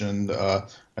mentioned, I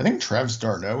think Travis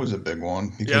d'Arnaud was a big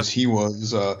one because he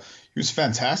was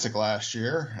fantastic last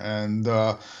year, and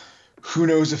who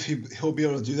knows if he'll be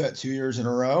able to do that 2 years in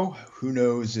a row? Who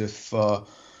knows if the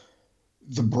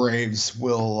Braves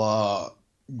will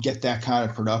get that kind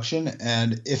of production?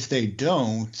 And if they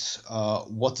don't,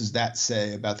 what does that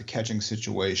say about the catching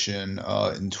situation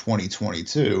in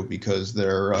 2022? Because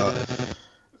they've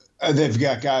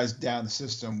got guys down the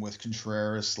system with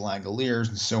Contreras, Langoliers,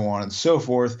 and so on and so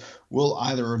forth. Will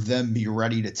either of them be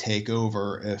ready to take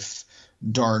over if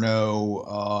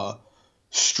d'Arnaud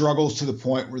struggles to the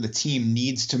point where the team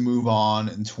needs to move on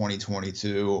in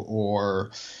 2022, or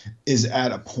is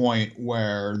at a point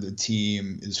where the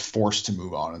team is forced to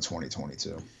move on in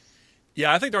 2022?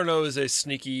 Yeah, I think d'Arnaud is a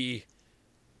sneaky,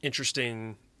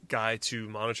 interesting guy to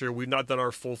monitor. We've not done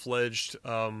our full-fledged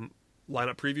lineup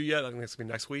preview yet. I think it's going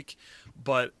to be next week.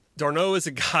 But d'Arnaud is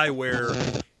a guy where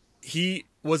he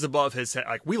was above his head.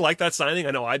 Like, we liked that signing.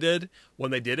 I know I did when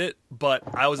they did it, but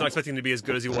I was not expecting him to be as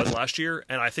good as he was last year.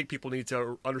 And I think people need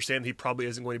to understand he probably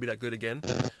isn't going to be that good again,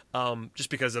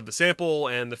 just because of the sample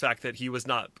and the fact that he was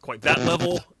not quite that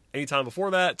level anytime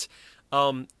before that.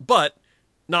 But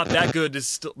not that good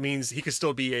means he could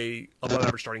still be a above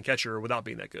average starting catcher without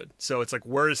being that good. So it's like,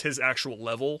 where is his actual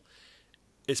level?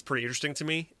 It's pretty interesting to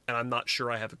me, and I'm not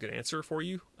sure I have a good answer for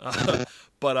you. And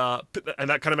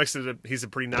that kind of makes it he's a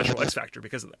pretty natural X factor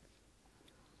because of that.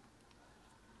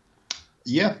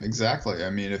 Yeah, exactly. I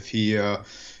mean, if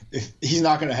he's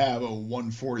not going to have a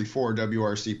 144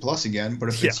 WRC plus again, but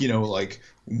if Yeah. it's like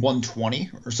 120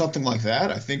 or something like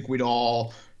that, I think we'd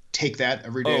all take that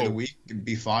every day of the Oh, week and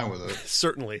be fine with it.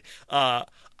 certainly.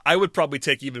 I would probably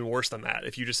take even worse than that.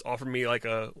 If you just offered me like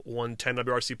a 110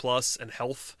 WRC plus and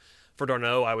health for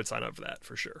Darno, I would sign up for that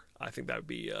for sure. I think that would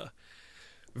be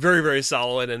very, very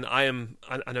solid. And I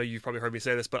know you've probably heard me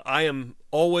say this, but I am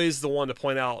always the one to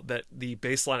point out that the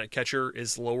baseline at catcher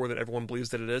is lower than everyone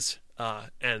believes that it is.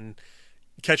 And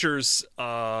catchers,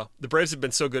 the Braves have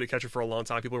been so good at catcher for a long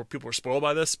time. People are spoiled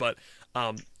by this, but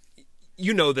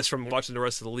you know this from watching the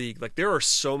rest of the league. Like, there are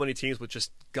so many teams with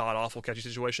just god awful catching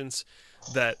situations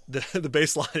that the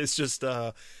baseline is just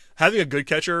having a good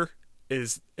catcher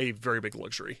is a very big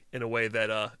luxury in a way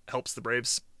that helps the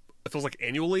Braves. It feels like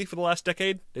annually for the last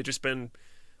decade. They've just been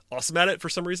awesome at it for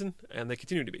some reason, and they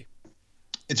continue to be.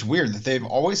 It's weird that they've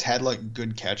always had like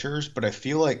good catchers, but I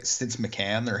feel like since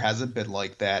McCann, there hasn't been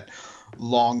like that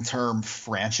long-term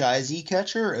franchisee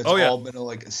catcher. It's Oh yeah, all been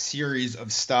like a series of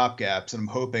stopgaps, and I'm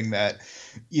hoping that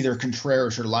either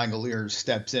Contreras or Langoliers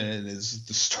steps in and is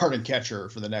the starting catcher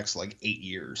for the next like 8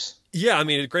 years. yeah. I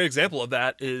mean, a great example of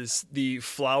that is the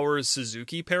Flowers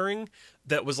Suzuki pairing.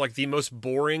 That was like the most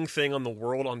boring thing on the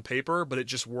world on paper, but it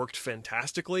just worked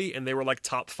fantastically. And they were like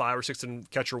top 5 or 6 in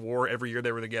catcher WAR every year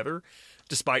they were together,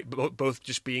 despite both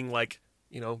just being like,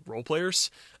 role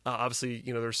players. Obviously,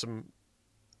 there's some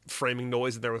framing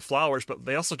noise in there with Flowers, but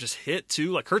they also just hit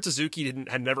too. Like Kurt Suzuki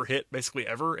had never hit basically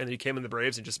ever, and he came in the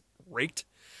Braves and just raked.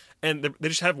 And they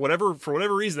just have for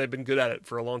whatever reason, they've been good at it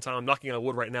for a long time. I'm knocking on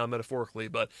wood right now, metaphorically,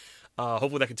 but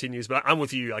hopefully that continues. But I'm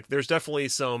with you. Like, there's definitely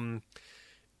some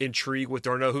intrigue with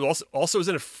Darno, who also is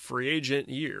in a free agent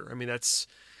year. I mean, that's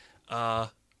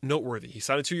noteworthy. He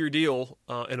signed a 2-year deal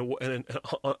at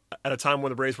a time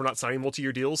when the Braves were not signing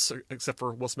multi-year deals, except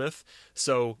for Will Smith.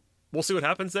 So we'll see what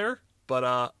happens there.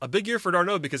 But a big year for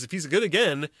Darno, because if he's good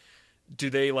again,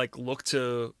 do they like look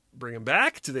to bring him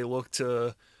back? Do they look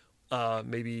to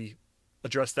maybe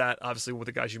address that, obviously, with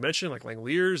the guys you mentioned, like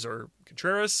Langoliers or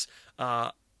Contreras?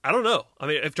 I don't know. I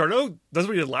mean, if Darno does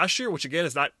what he did last year, which again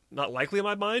is not likely in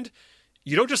my mind,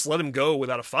 you don't just let him go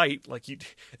without a fight. Like,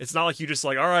 it's not like you just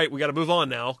like, all right, we got to move on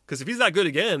now. Because if he's that good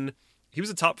again, he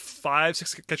was a top 5,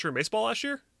 6 catcher in baseball last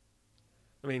year.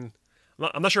 I mean,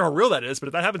 I'm not sure how real that is, but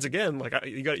if that happens again, like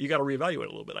you got to reevaluate a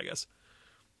little bit, I guess.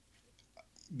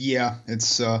 Yeah,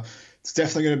 it's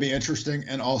definitely going to be interesting.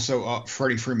 And also,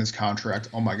 Freddie Freeman's contract.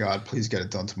 Oh my God, please get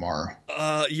it done tomorrow.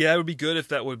 Yeah, it would be good if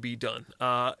that would be done.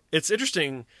 It's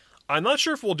interesting. I'm not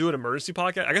sure if we'll do an emergency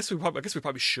podcast. I guess we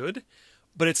probably should.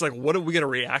 But it's like, what are we going to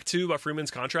react to about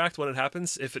Freeman's contract when it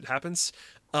happens? If it happens,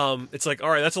 it's like, all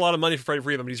right, that's a lot of money for Freddie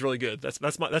Freeman, but he's really good.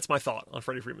 That's my thought on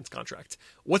Freddie Freeman's contract.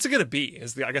 What's it going to be?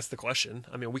 Is I guess the question.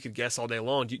 I mean, we could guess all day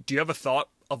long. Do you have a thought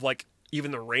of like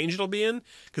even the range it'll be in?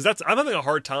 Because I'm having a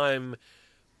hard time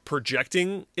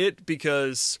projecting it,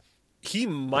 because he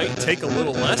might take a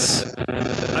little less.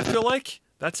 I feel like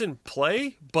that's in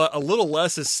play, but a little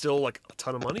less is still like a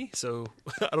ton of money. So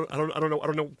I don't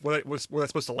know where that's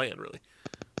supposed to land, really.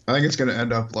 I think it's going to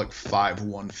end up like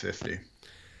 150.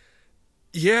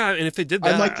 Yeah, and if they did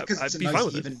that, I like it because it's I'd a be nice fine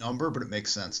with even it. number, but it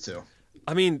makes sense too.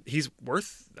 I mean, he's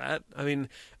worth that. I mean,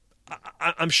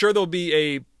 I'm sure there'll be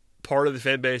a part of the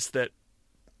fan base that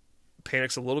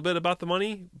panics a little bit about the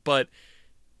money, but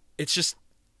it's just,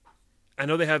 I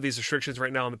know they have these restrictions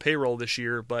right now on the payroll this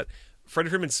year, but Freddie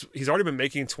Freeman's, he's already been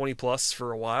making 20 plus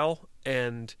for a while,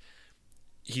 and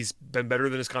he's been better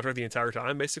than his contract the entire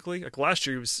time, basically. Like last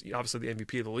year, he was obviously the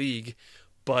MVP of the league,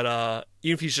 but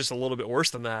even if he's just a little bit worse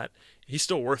than that, he's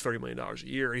still worth $30 million a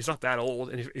year. He's not that old,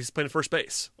 and he's playing first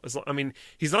base. I mean,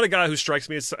 he's not a guy who strikes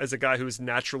me as a guy who is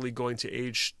naturally going to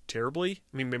age terribly.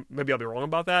 I mean, maybe I'll be wrong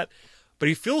about that, but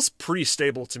he feels pretty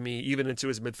stable to me, even into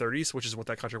his mid-30s, which is what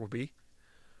that contract would be.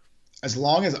 As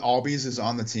long as Albies is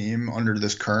on the team under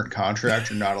this current contract,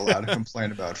 you're not allowed to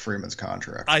complain about Freeman's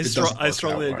contract. I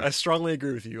strongly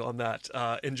agree with you on that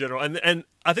in general, and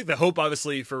I think the hope,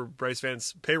 obviously, for Braves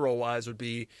fans payroll wise would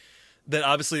be that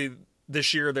obviously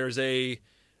this year there seems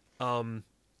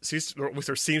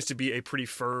to be a pretty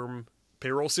firm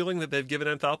payroll ceiling that they've given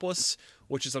Anthopoulos,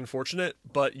 which is unfortunate.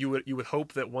 But you would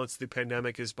hope that once the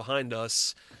pandemic is behind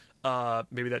us,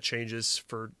 maybe that changes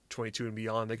for 22 and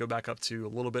beyond. They go back up to a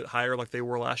little bit higher like they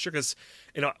were last year, because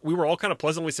we were all kind of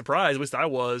pleasantly surprised, at least I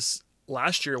was,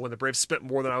 last year when the Braves spent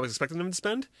more than I was expecting them to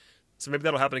spend. So maybe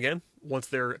that'll happen again once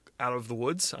they're out of the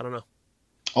woods. I don't know.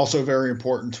 Also very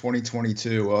important,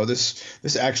 2022.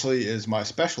 This actually is my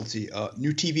specialty.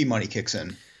 New TV money kicks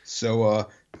in. So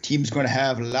team's going to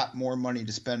have a lot more money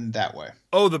to spend that way.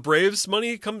 Oh, the Braves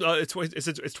money comes.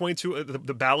 It's 22.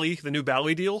 The Bally, the new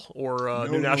Bally deal, or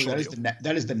new national deal.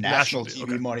 That is the national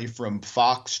TV money from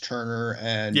Fox, Turner,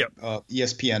 and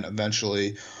ESPN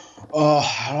eventually.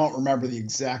 I don't remember the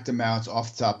exact amounts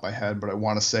off the top of my head, but I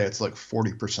want to say it's like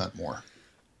 40% more.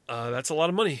 That's a lot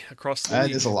of money across the league.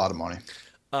 That is a lot of money.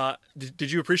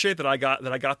 Did you appreciate that I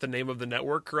got the name of the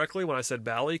network correctly when I said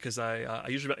Bally? Because I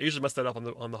usually mess that up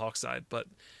on the Hawks side. But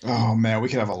oh man, we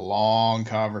could have a long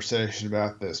conversation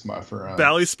about this, my friend.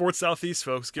 Bally Sports Southeast,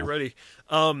 folks, get ready.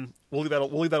 We'll leave that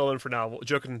alone for now.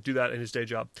 Joe can do that in his day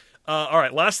job. All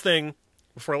right, last thing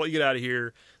before I let you get out of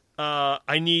here,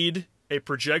 I need a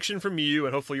projection from you,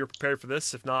 and hopefully you're prepared for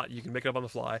this. If not, you can make it up on the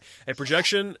fly. A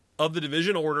projection of the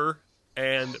division order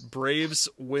and Braves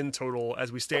win total as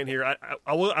we stand here.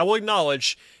 I will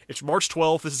acknowledge it's March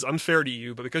 12th. This is unfair to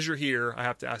you, but because you're here, I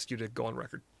have to ask you to go on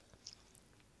record.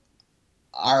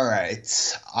 All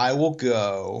right. I will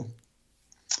go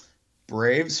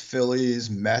Braves, Phillies,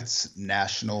 Mets,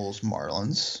 Nationals,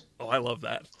 Marlins. Oh, I love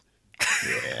that.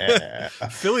 Yeah.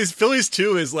 Phillies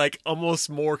 2 is like almost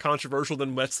more controversial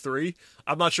than Mets 3.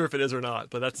 I'm not sure if it is or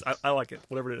not, but I like it,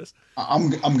 whatever it is.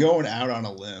 I'm going out on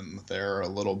a limb there a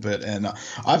little bit, and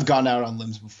I've gone out on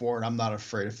limbs before, and I'm not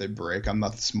afraid if they break. I'm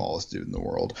not the smallest dude in the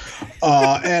world.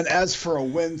 And as for a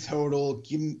win total,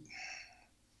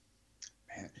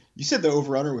 you said the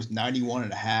over-under was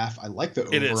 91.5. I like the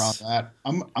over on that.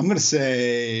 I'm going to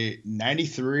say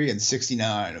 93 and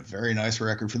 69. A very nice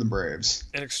record for the Braves.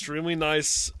 An extremely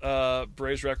nice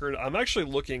Braves record. I'm actually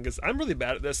looking because I'm really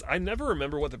bad at this. I never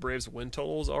remember what the Braves win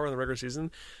totals are in the regular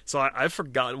season, so I've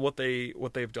forgotten what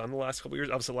they've done the last couple of years.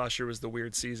 Obviously, last year was the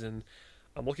weird season.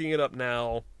 I'm looking it up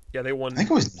now. Yeah, they won. I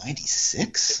think it was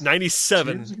 96.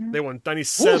 97. They won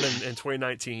 97 in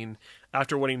 2019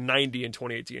 after winning 90 in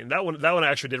 2018. That one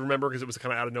I actually did remember because it was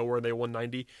kind of out of nowhere. They won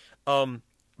 90. But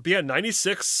yeah,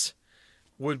 96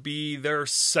 would be their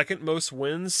second most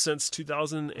wins since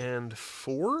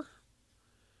 2004.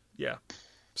 Yeah.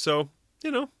 So,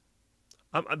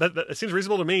 that seems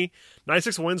reasonable to me.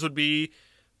 96 wins would be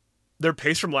their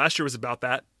pace from last year was about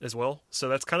that as well. So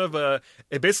that's kind of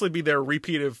it'd basically be their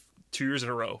repeat of 2 years in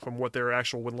a row from what their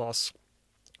actual win-loss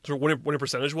sort of winning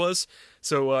percentage was.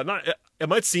 So it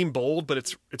might seem bold, but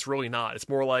it's really not. It's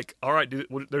more like, all right, they're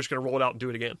just going to roll it out and do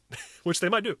it again, which they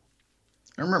might do.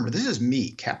 And remember, this is me,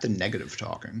 Captain Negative,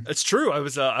 talking. It's true. I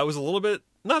was a little bit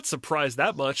not surprised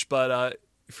that much, but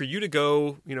for you to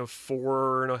go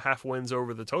 4.5 wins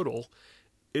over the total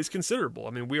is considerable. I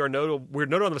mean, we're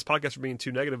noted on this podcast for being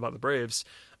too negative about the Braves.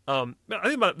 I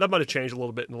think that might have changed a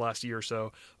little bit in the last year or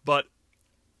so, but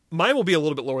mine will be a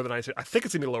little bit lower than I think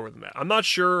it's going to be lower than that. I'm not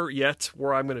sure yet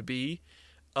where I'm going to be,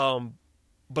 but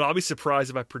I'll be surprised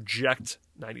if I project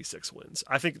 96 wins.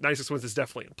 I think 96 wins is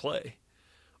definitely in play,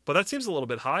 but that seems a little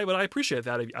bit high. But I appreciate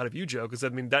that out of you, Joe, because I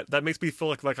mean that makes me feel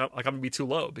like I'm going to be too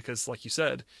low because, like you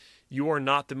said, you are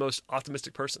not the most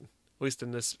optimistic person, at least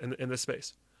in this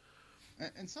space.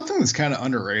 And something that's kind of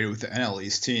underrated with the NL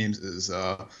East teams is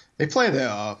they play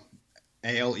the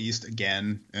AL East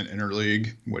again in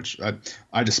interleague, which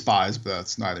I despise, but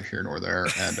that's neither here nor there.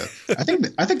 And I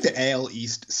think the AL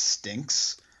East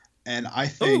stinks, and I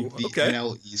think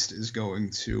NL East is going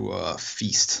to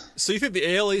feast. So you think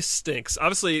the AL East stinks?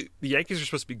 Obviously, the Yankees are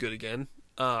supposed to be good again.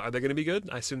 Are they going to be good?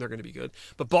 I assume they're going to be good.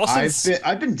 But Boston's...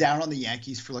 I've been down on the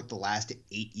Yankees for like the last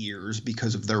 8 years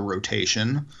because of their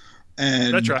rotation.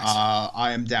 And that tracks.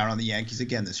 I am down on the Yankees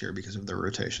again this year because of their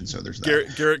rotation. So there's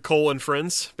that. Garrett Cole and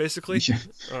friends, basically.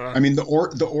 I mean, the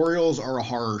Orioles are a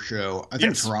horror show. I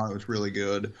think Toronto is really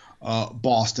good.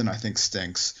 Boston, I think,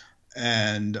 stinks.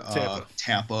 And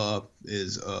Tampa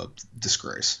is a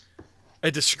disgrace. A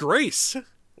disgrace?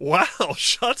 Wow,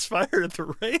 shots fired at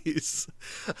the Rays.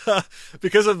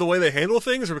 Because of the way they handle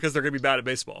things or because they're going to be bad at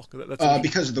baseball?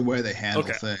 Because of the way they handle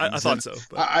things. I thought so.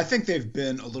 But... I think they've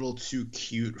been a little too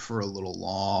cute for a little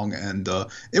long, and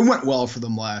it went well for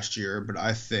them last year, but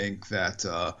I think that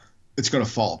it's going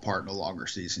to fall apart in a longer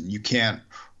season. You can't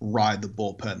ride the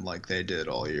bullpen like they did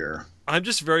all year. I'm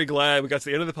just very glad we got to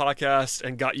the end of the podcast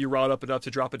and got you riled up enough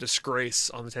to drop a disgrace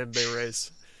on the Tampa Bay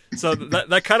Rays. So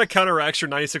that kind of counteracts your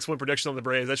 96 win prediction on the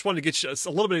Braves. I just wanted to get you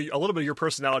a little bit of your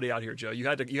personality out here, Joe. You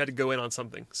had to go in on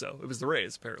something. So it was the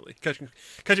Rays, apparently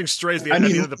catching strays at the end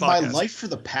of the podcast. My life for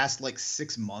the past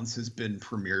 6 months has been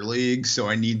Premier League, so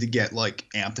I need to get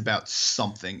amped about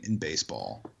something in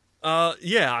baseball.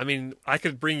 Yeah, I mean, I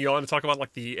could bring you on to talk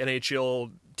about the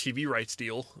NHL TV rights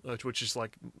deal, which is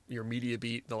your media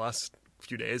beat the last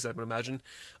few days, I would imagine,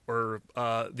 or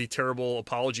the terrible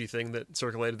apology thing that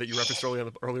circulated that you referenced earlier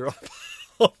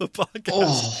on the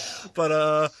podcast.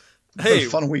 But It's been a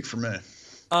fun week for me.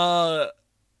 I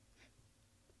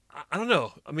don't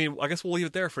know. I mean, I guess we'll leave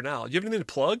it there for now. Do you have anything to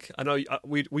plug? I know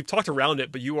we've talked around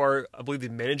it, but you are, I believe, the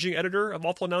managing editor of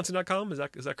awfulannouncing.com. Is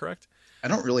that correct? I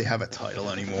don't really have a title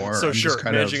anymore. So I'm sure, just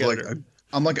kind of managing editor.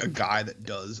 I'm like a guy that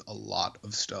does a lot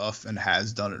of stuff and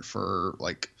has done it for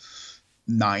like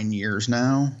 9 years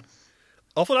now.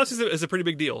 Awful Announcing is a pretty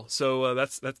big deal, so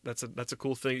that's a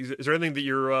cool thing. Is there anything that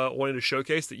you're wanting to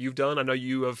showcase that you've done? I know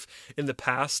you have in the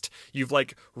past. You've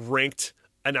like ranked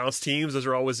announced teams. Those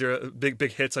are always their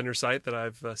big hits on your site that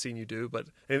I've seen you do. But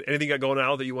anything got going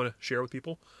out that you want to share with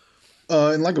people?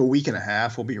 In like a week and a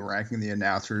half, we'll be ranking the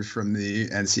announcers from the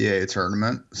NCAA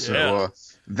tournament. So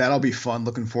that'll be fun.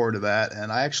 Looking forward to that.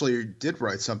 And I actually did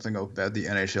write something about the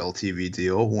NHL TV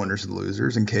deal, winners and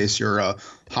losers, in case you're a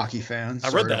hockey fan. I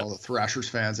read that. All the Thrashers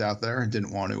fans out there, and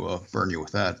didn't want to burn you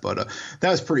with that. But that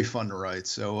was pretty fun to write.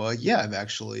 So, I've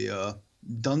actually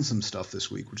done some stuff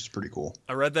this week, which is pretty cool.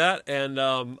 I read that. And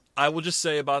I will just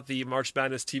say about the March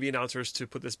Madness TV announcers, to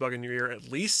put this bug in your ear,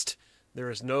 at least there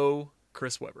is no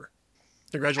Chris Webber.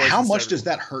 Congratulations. How much does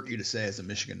that hurt you to say as a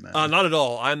Michigan man? Not at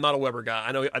all. I'm not a Weber guy.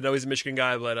 I know he's a Michigan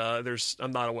guy, but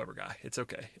I'm not a Weber guy. It's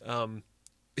okay.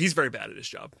 He's very bad at his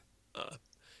job.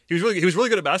 He was really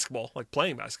good at basketball, like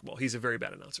playing basketball. He's a very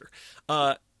bad announcer.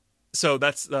 So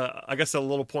that's I guess a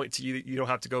little point to you. You don't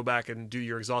have to go back and do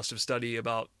your exhaustive study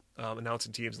about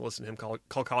announcing teams and listen to him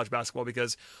call college basketball,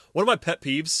 because one of my pet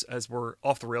peeves, as we're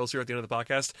off the rails here at the end of the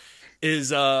podcast,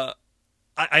 is I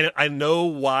know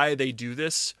why they do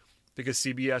this. Because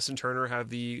CBS and Turner have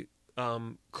the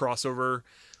crossover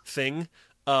thing,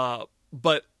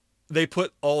 but they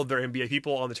put all of their NBA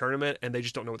people on the tournament, and they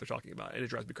just don't know what they're talking about, and it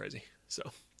drives me crazy. So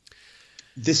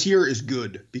this year is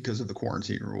good because of the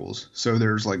quarantine rules, so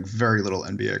there's like very little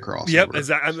NBA crossover. Yep,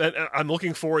 exactly. I'm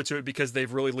looking forward to it because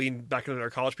they've really leaned back into their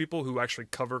college people who actually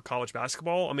cover college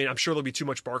basketball. I mean, I'm sure there'll be too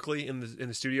much Barkley in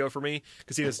the studio for me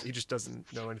because he just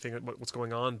doesn't know anything about what's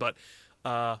going on. But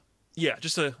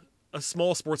just a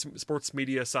small sports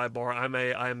media sidebar.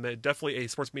 I'm definitely a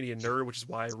sports media nerd, which is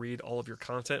why I read all of your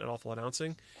content at Awful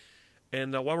Announcing,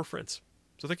 and why we're friends.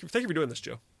 So thank you for doing this,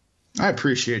 Joe. I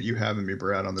appreciate you having me,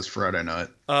 Brad, on this Friday night.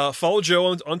 Follow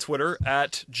Joe on Twitter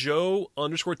at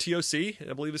Joe_TOC.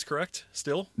 I believe is correct.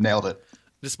 Still nailed it.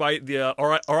 Despite the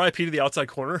RIP to the outside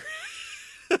corner.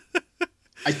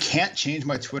 I can't change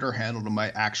my Twitter handle to my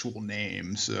actual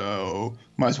name, so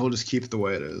might as well just keep it the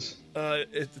way it is.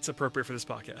 It's appropriate for this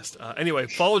podcast. Anyway,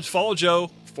 follow Joe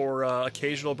for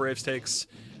occasional Braves takes,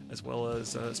 as well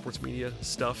as sports media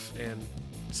stuff and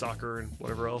soccer and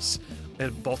whatever else,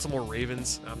 and Baltimore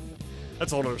Ravens.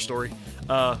 That's a whole other story.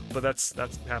 But that's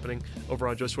happening over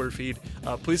on Joe's Twitter feed.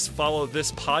 Please follow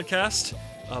this podcast.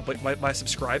 But by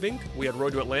subscribing, we had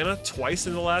Road to Atlanta twice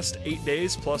in the last 8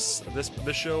 days, plus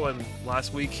this show, and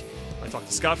last week I talked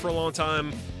to Scott for a long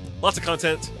time. Lots of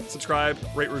content. Subscribe,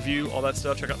 rate, review, all that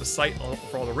stuff. Check out the site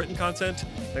for all the written content.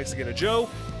 Thanks again to Joe,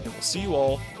 and we'll see you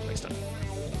all next time.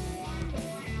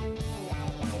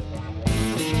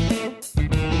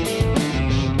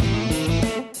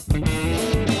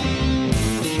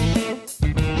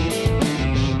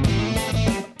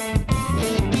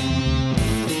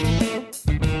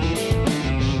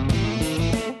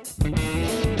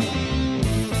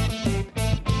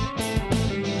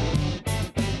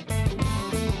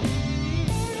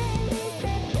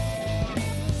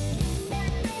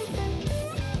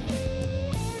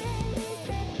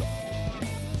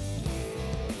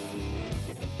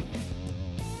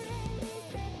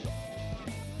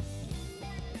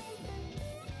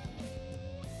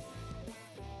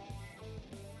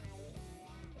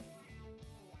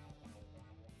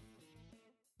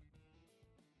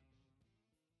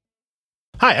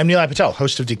 Hi, I'm Nilay Patel,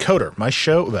 host of Decoder, my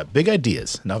show about big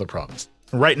ideas and other problems.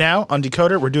 Right now on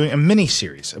Decoder, we're doing a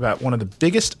mini-series about one of the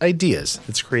biggest ideas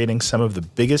that's creating some of the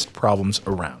biggest problems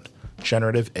around,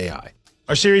 generative AI.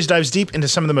 Our series dives deep into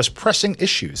some of the most pressing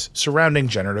issues surrounding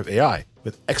generative AI,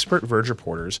 with expert Verge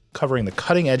reporters covering the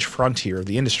cutting-edge frontier of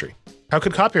the industry. How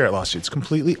could copyright lawsuits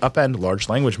completely upend large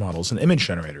language models and image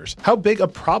generators? How big a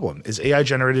problem is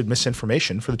AI-generated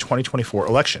misinformation for the 2024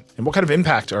 election? And what kind of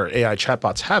impact are AI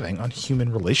chatbots having on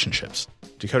human relationships?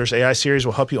 Decoder's AI series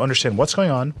will help you understand what's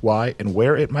going on, why, and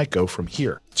where it might go from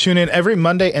here. Tune in every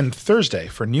Monday and Thursday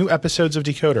for new episodes of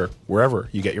Decoder, wherever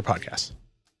you get your podcasts.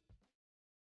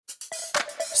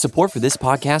 Support for this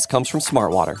podcast comes from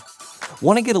Smartwater.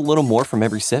 Want to get a little more from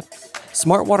every sip?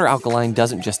 Smartwater Alkaline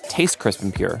doesn't just taste crisp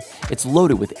and pure, it's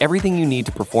loaded with everything you need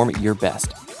to perform at your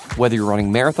best, whether you're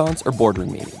running marathons or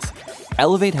boardroom meetings.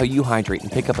 Elevate how you hydrate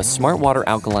and pick up a Smartwater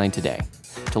Alkaline today.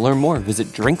 To learn more, visit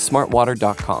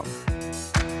drinksmartwater.com.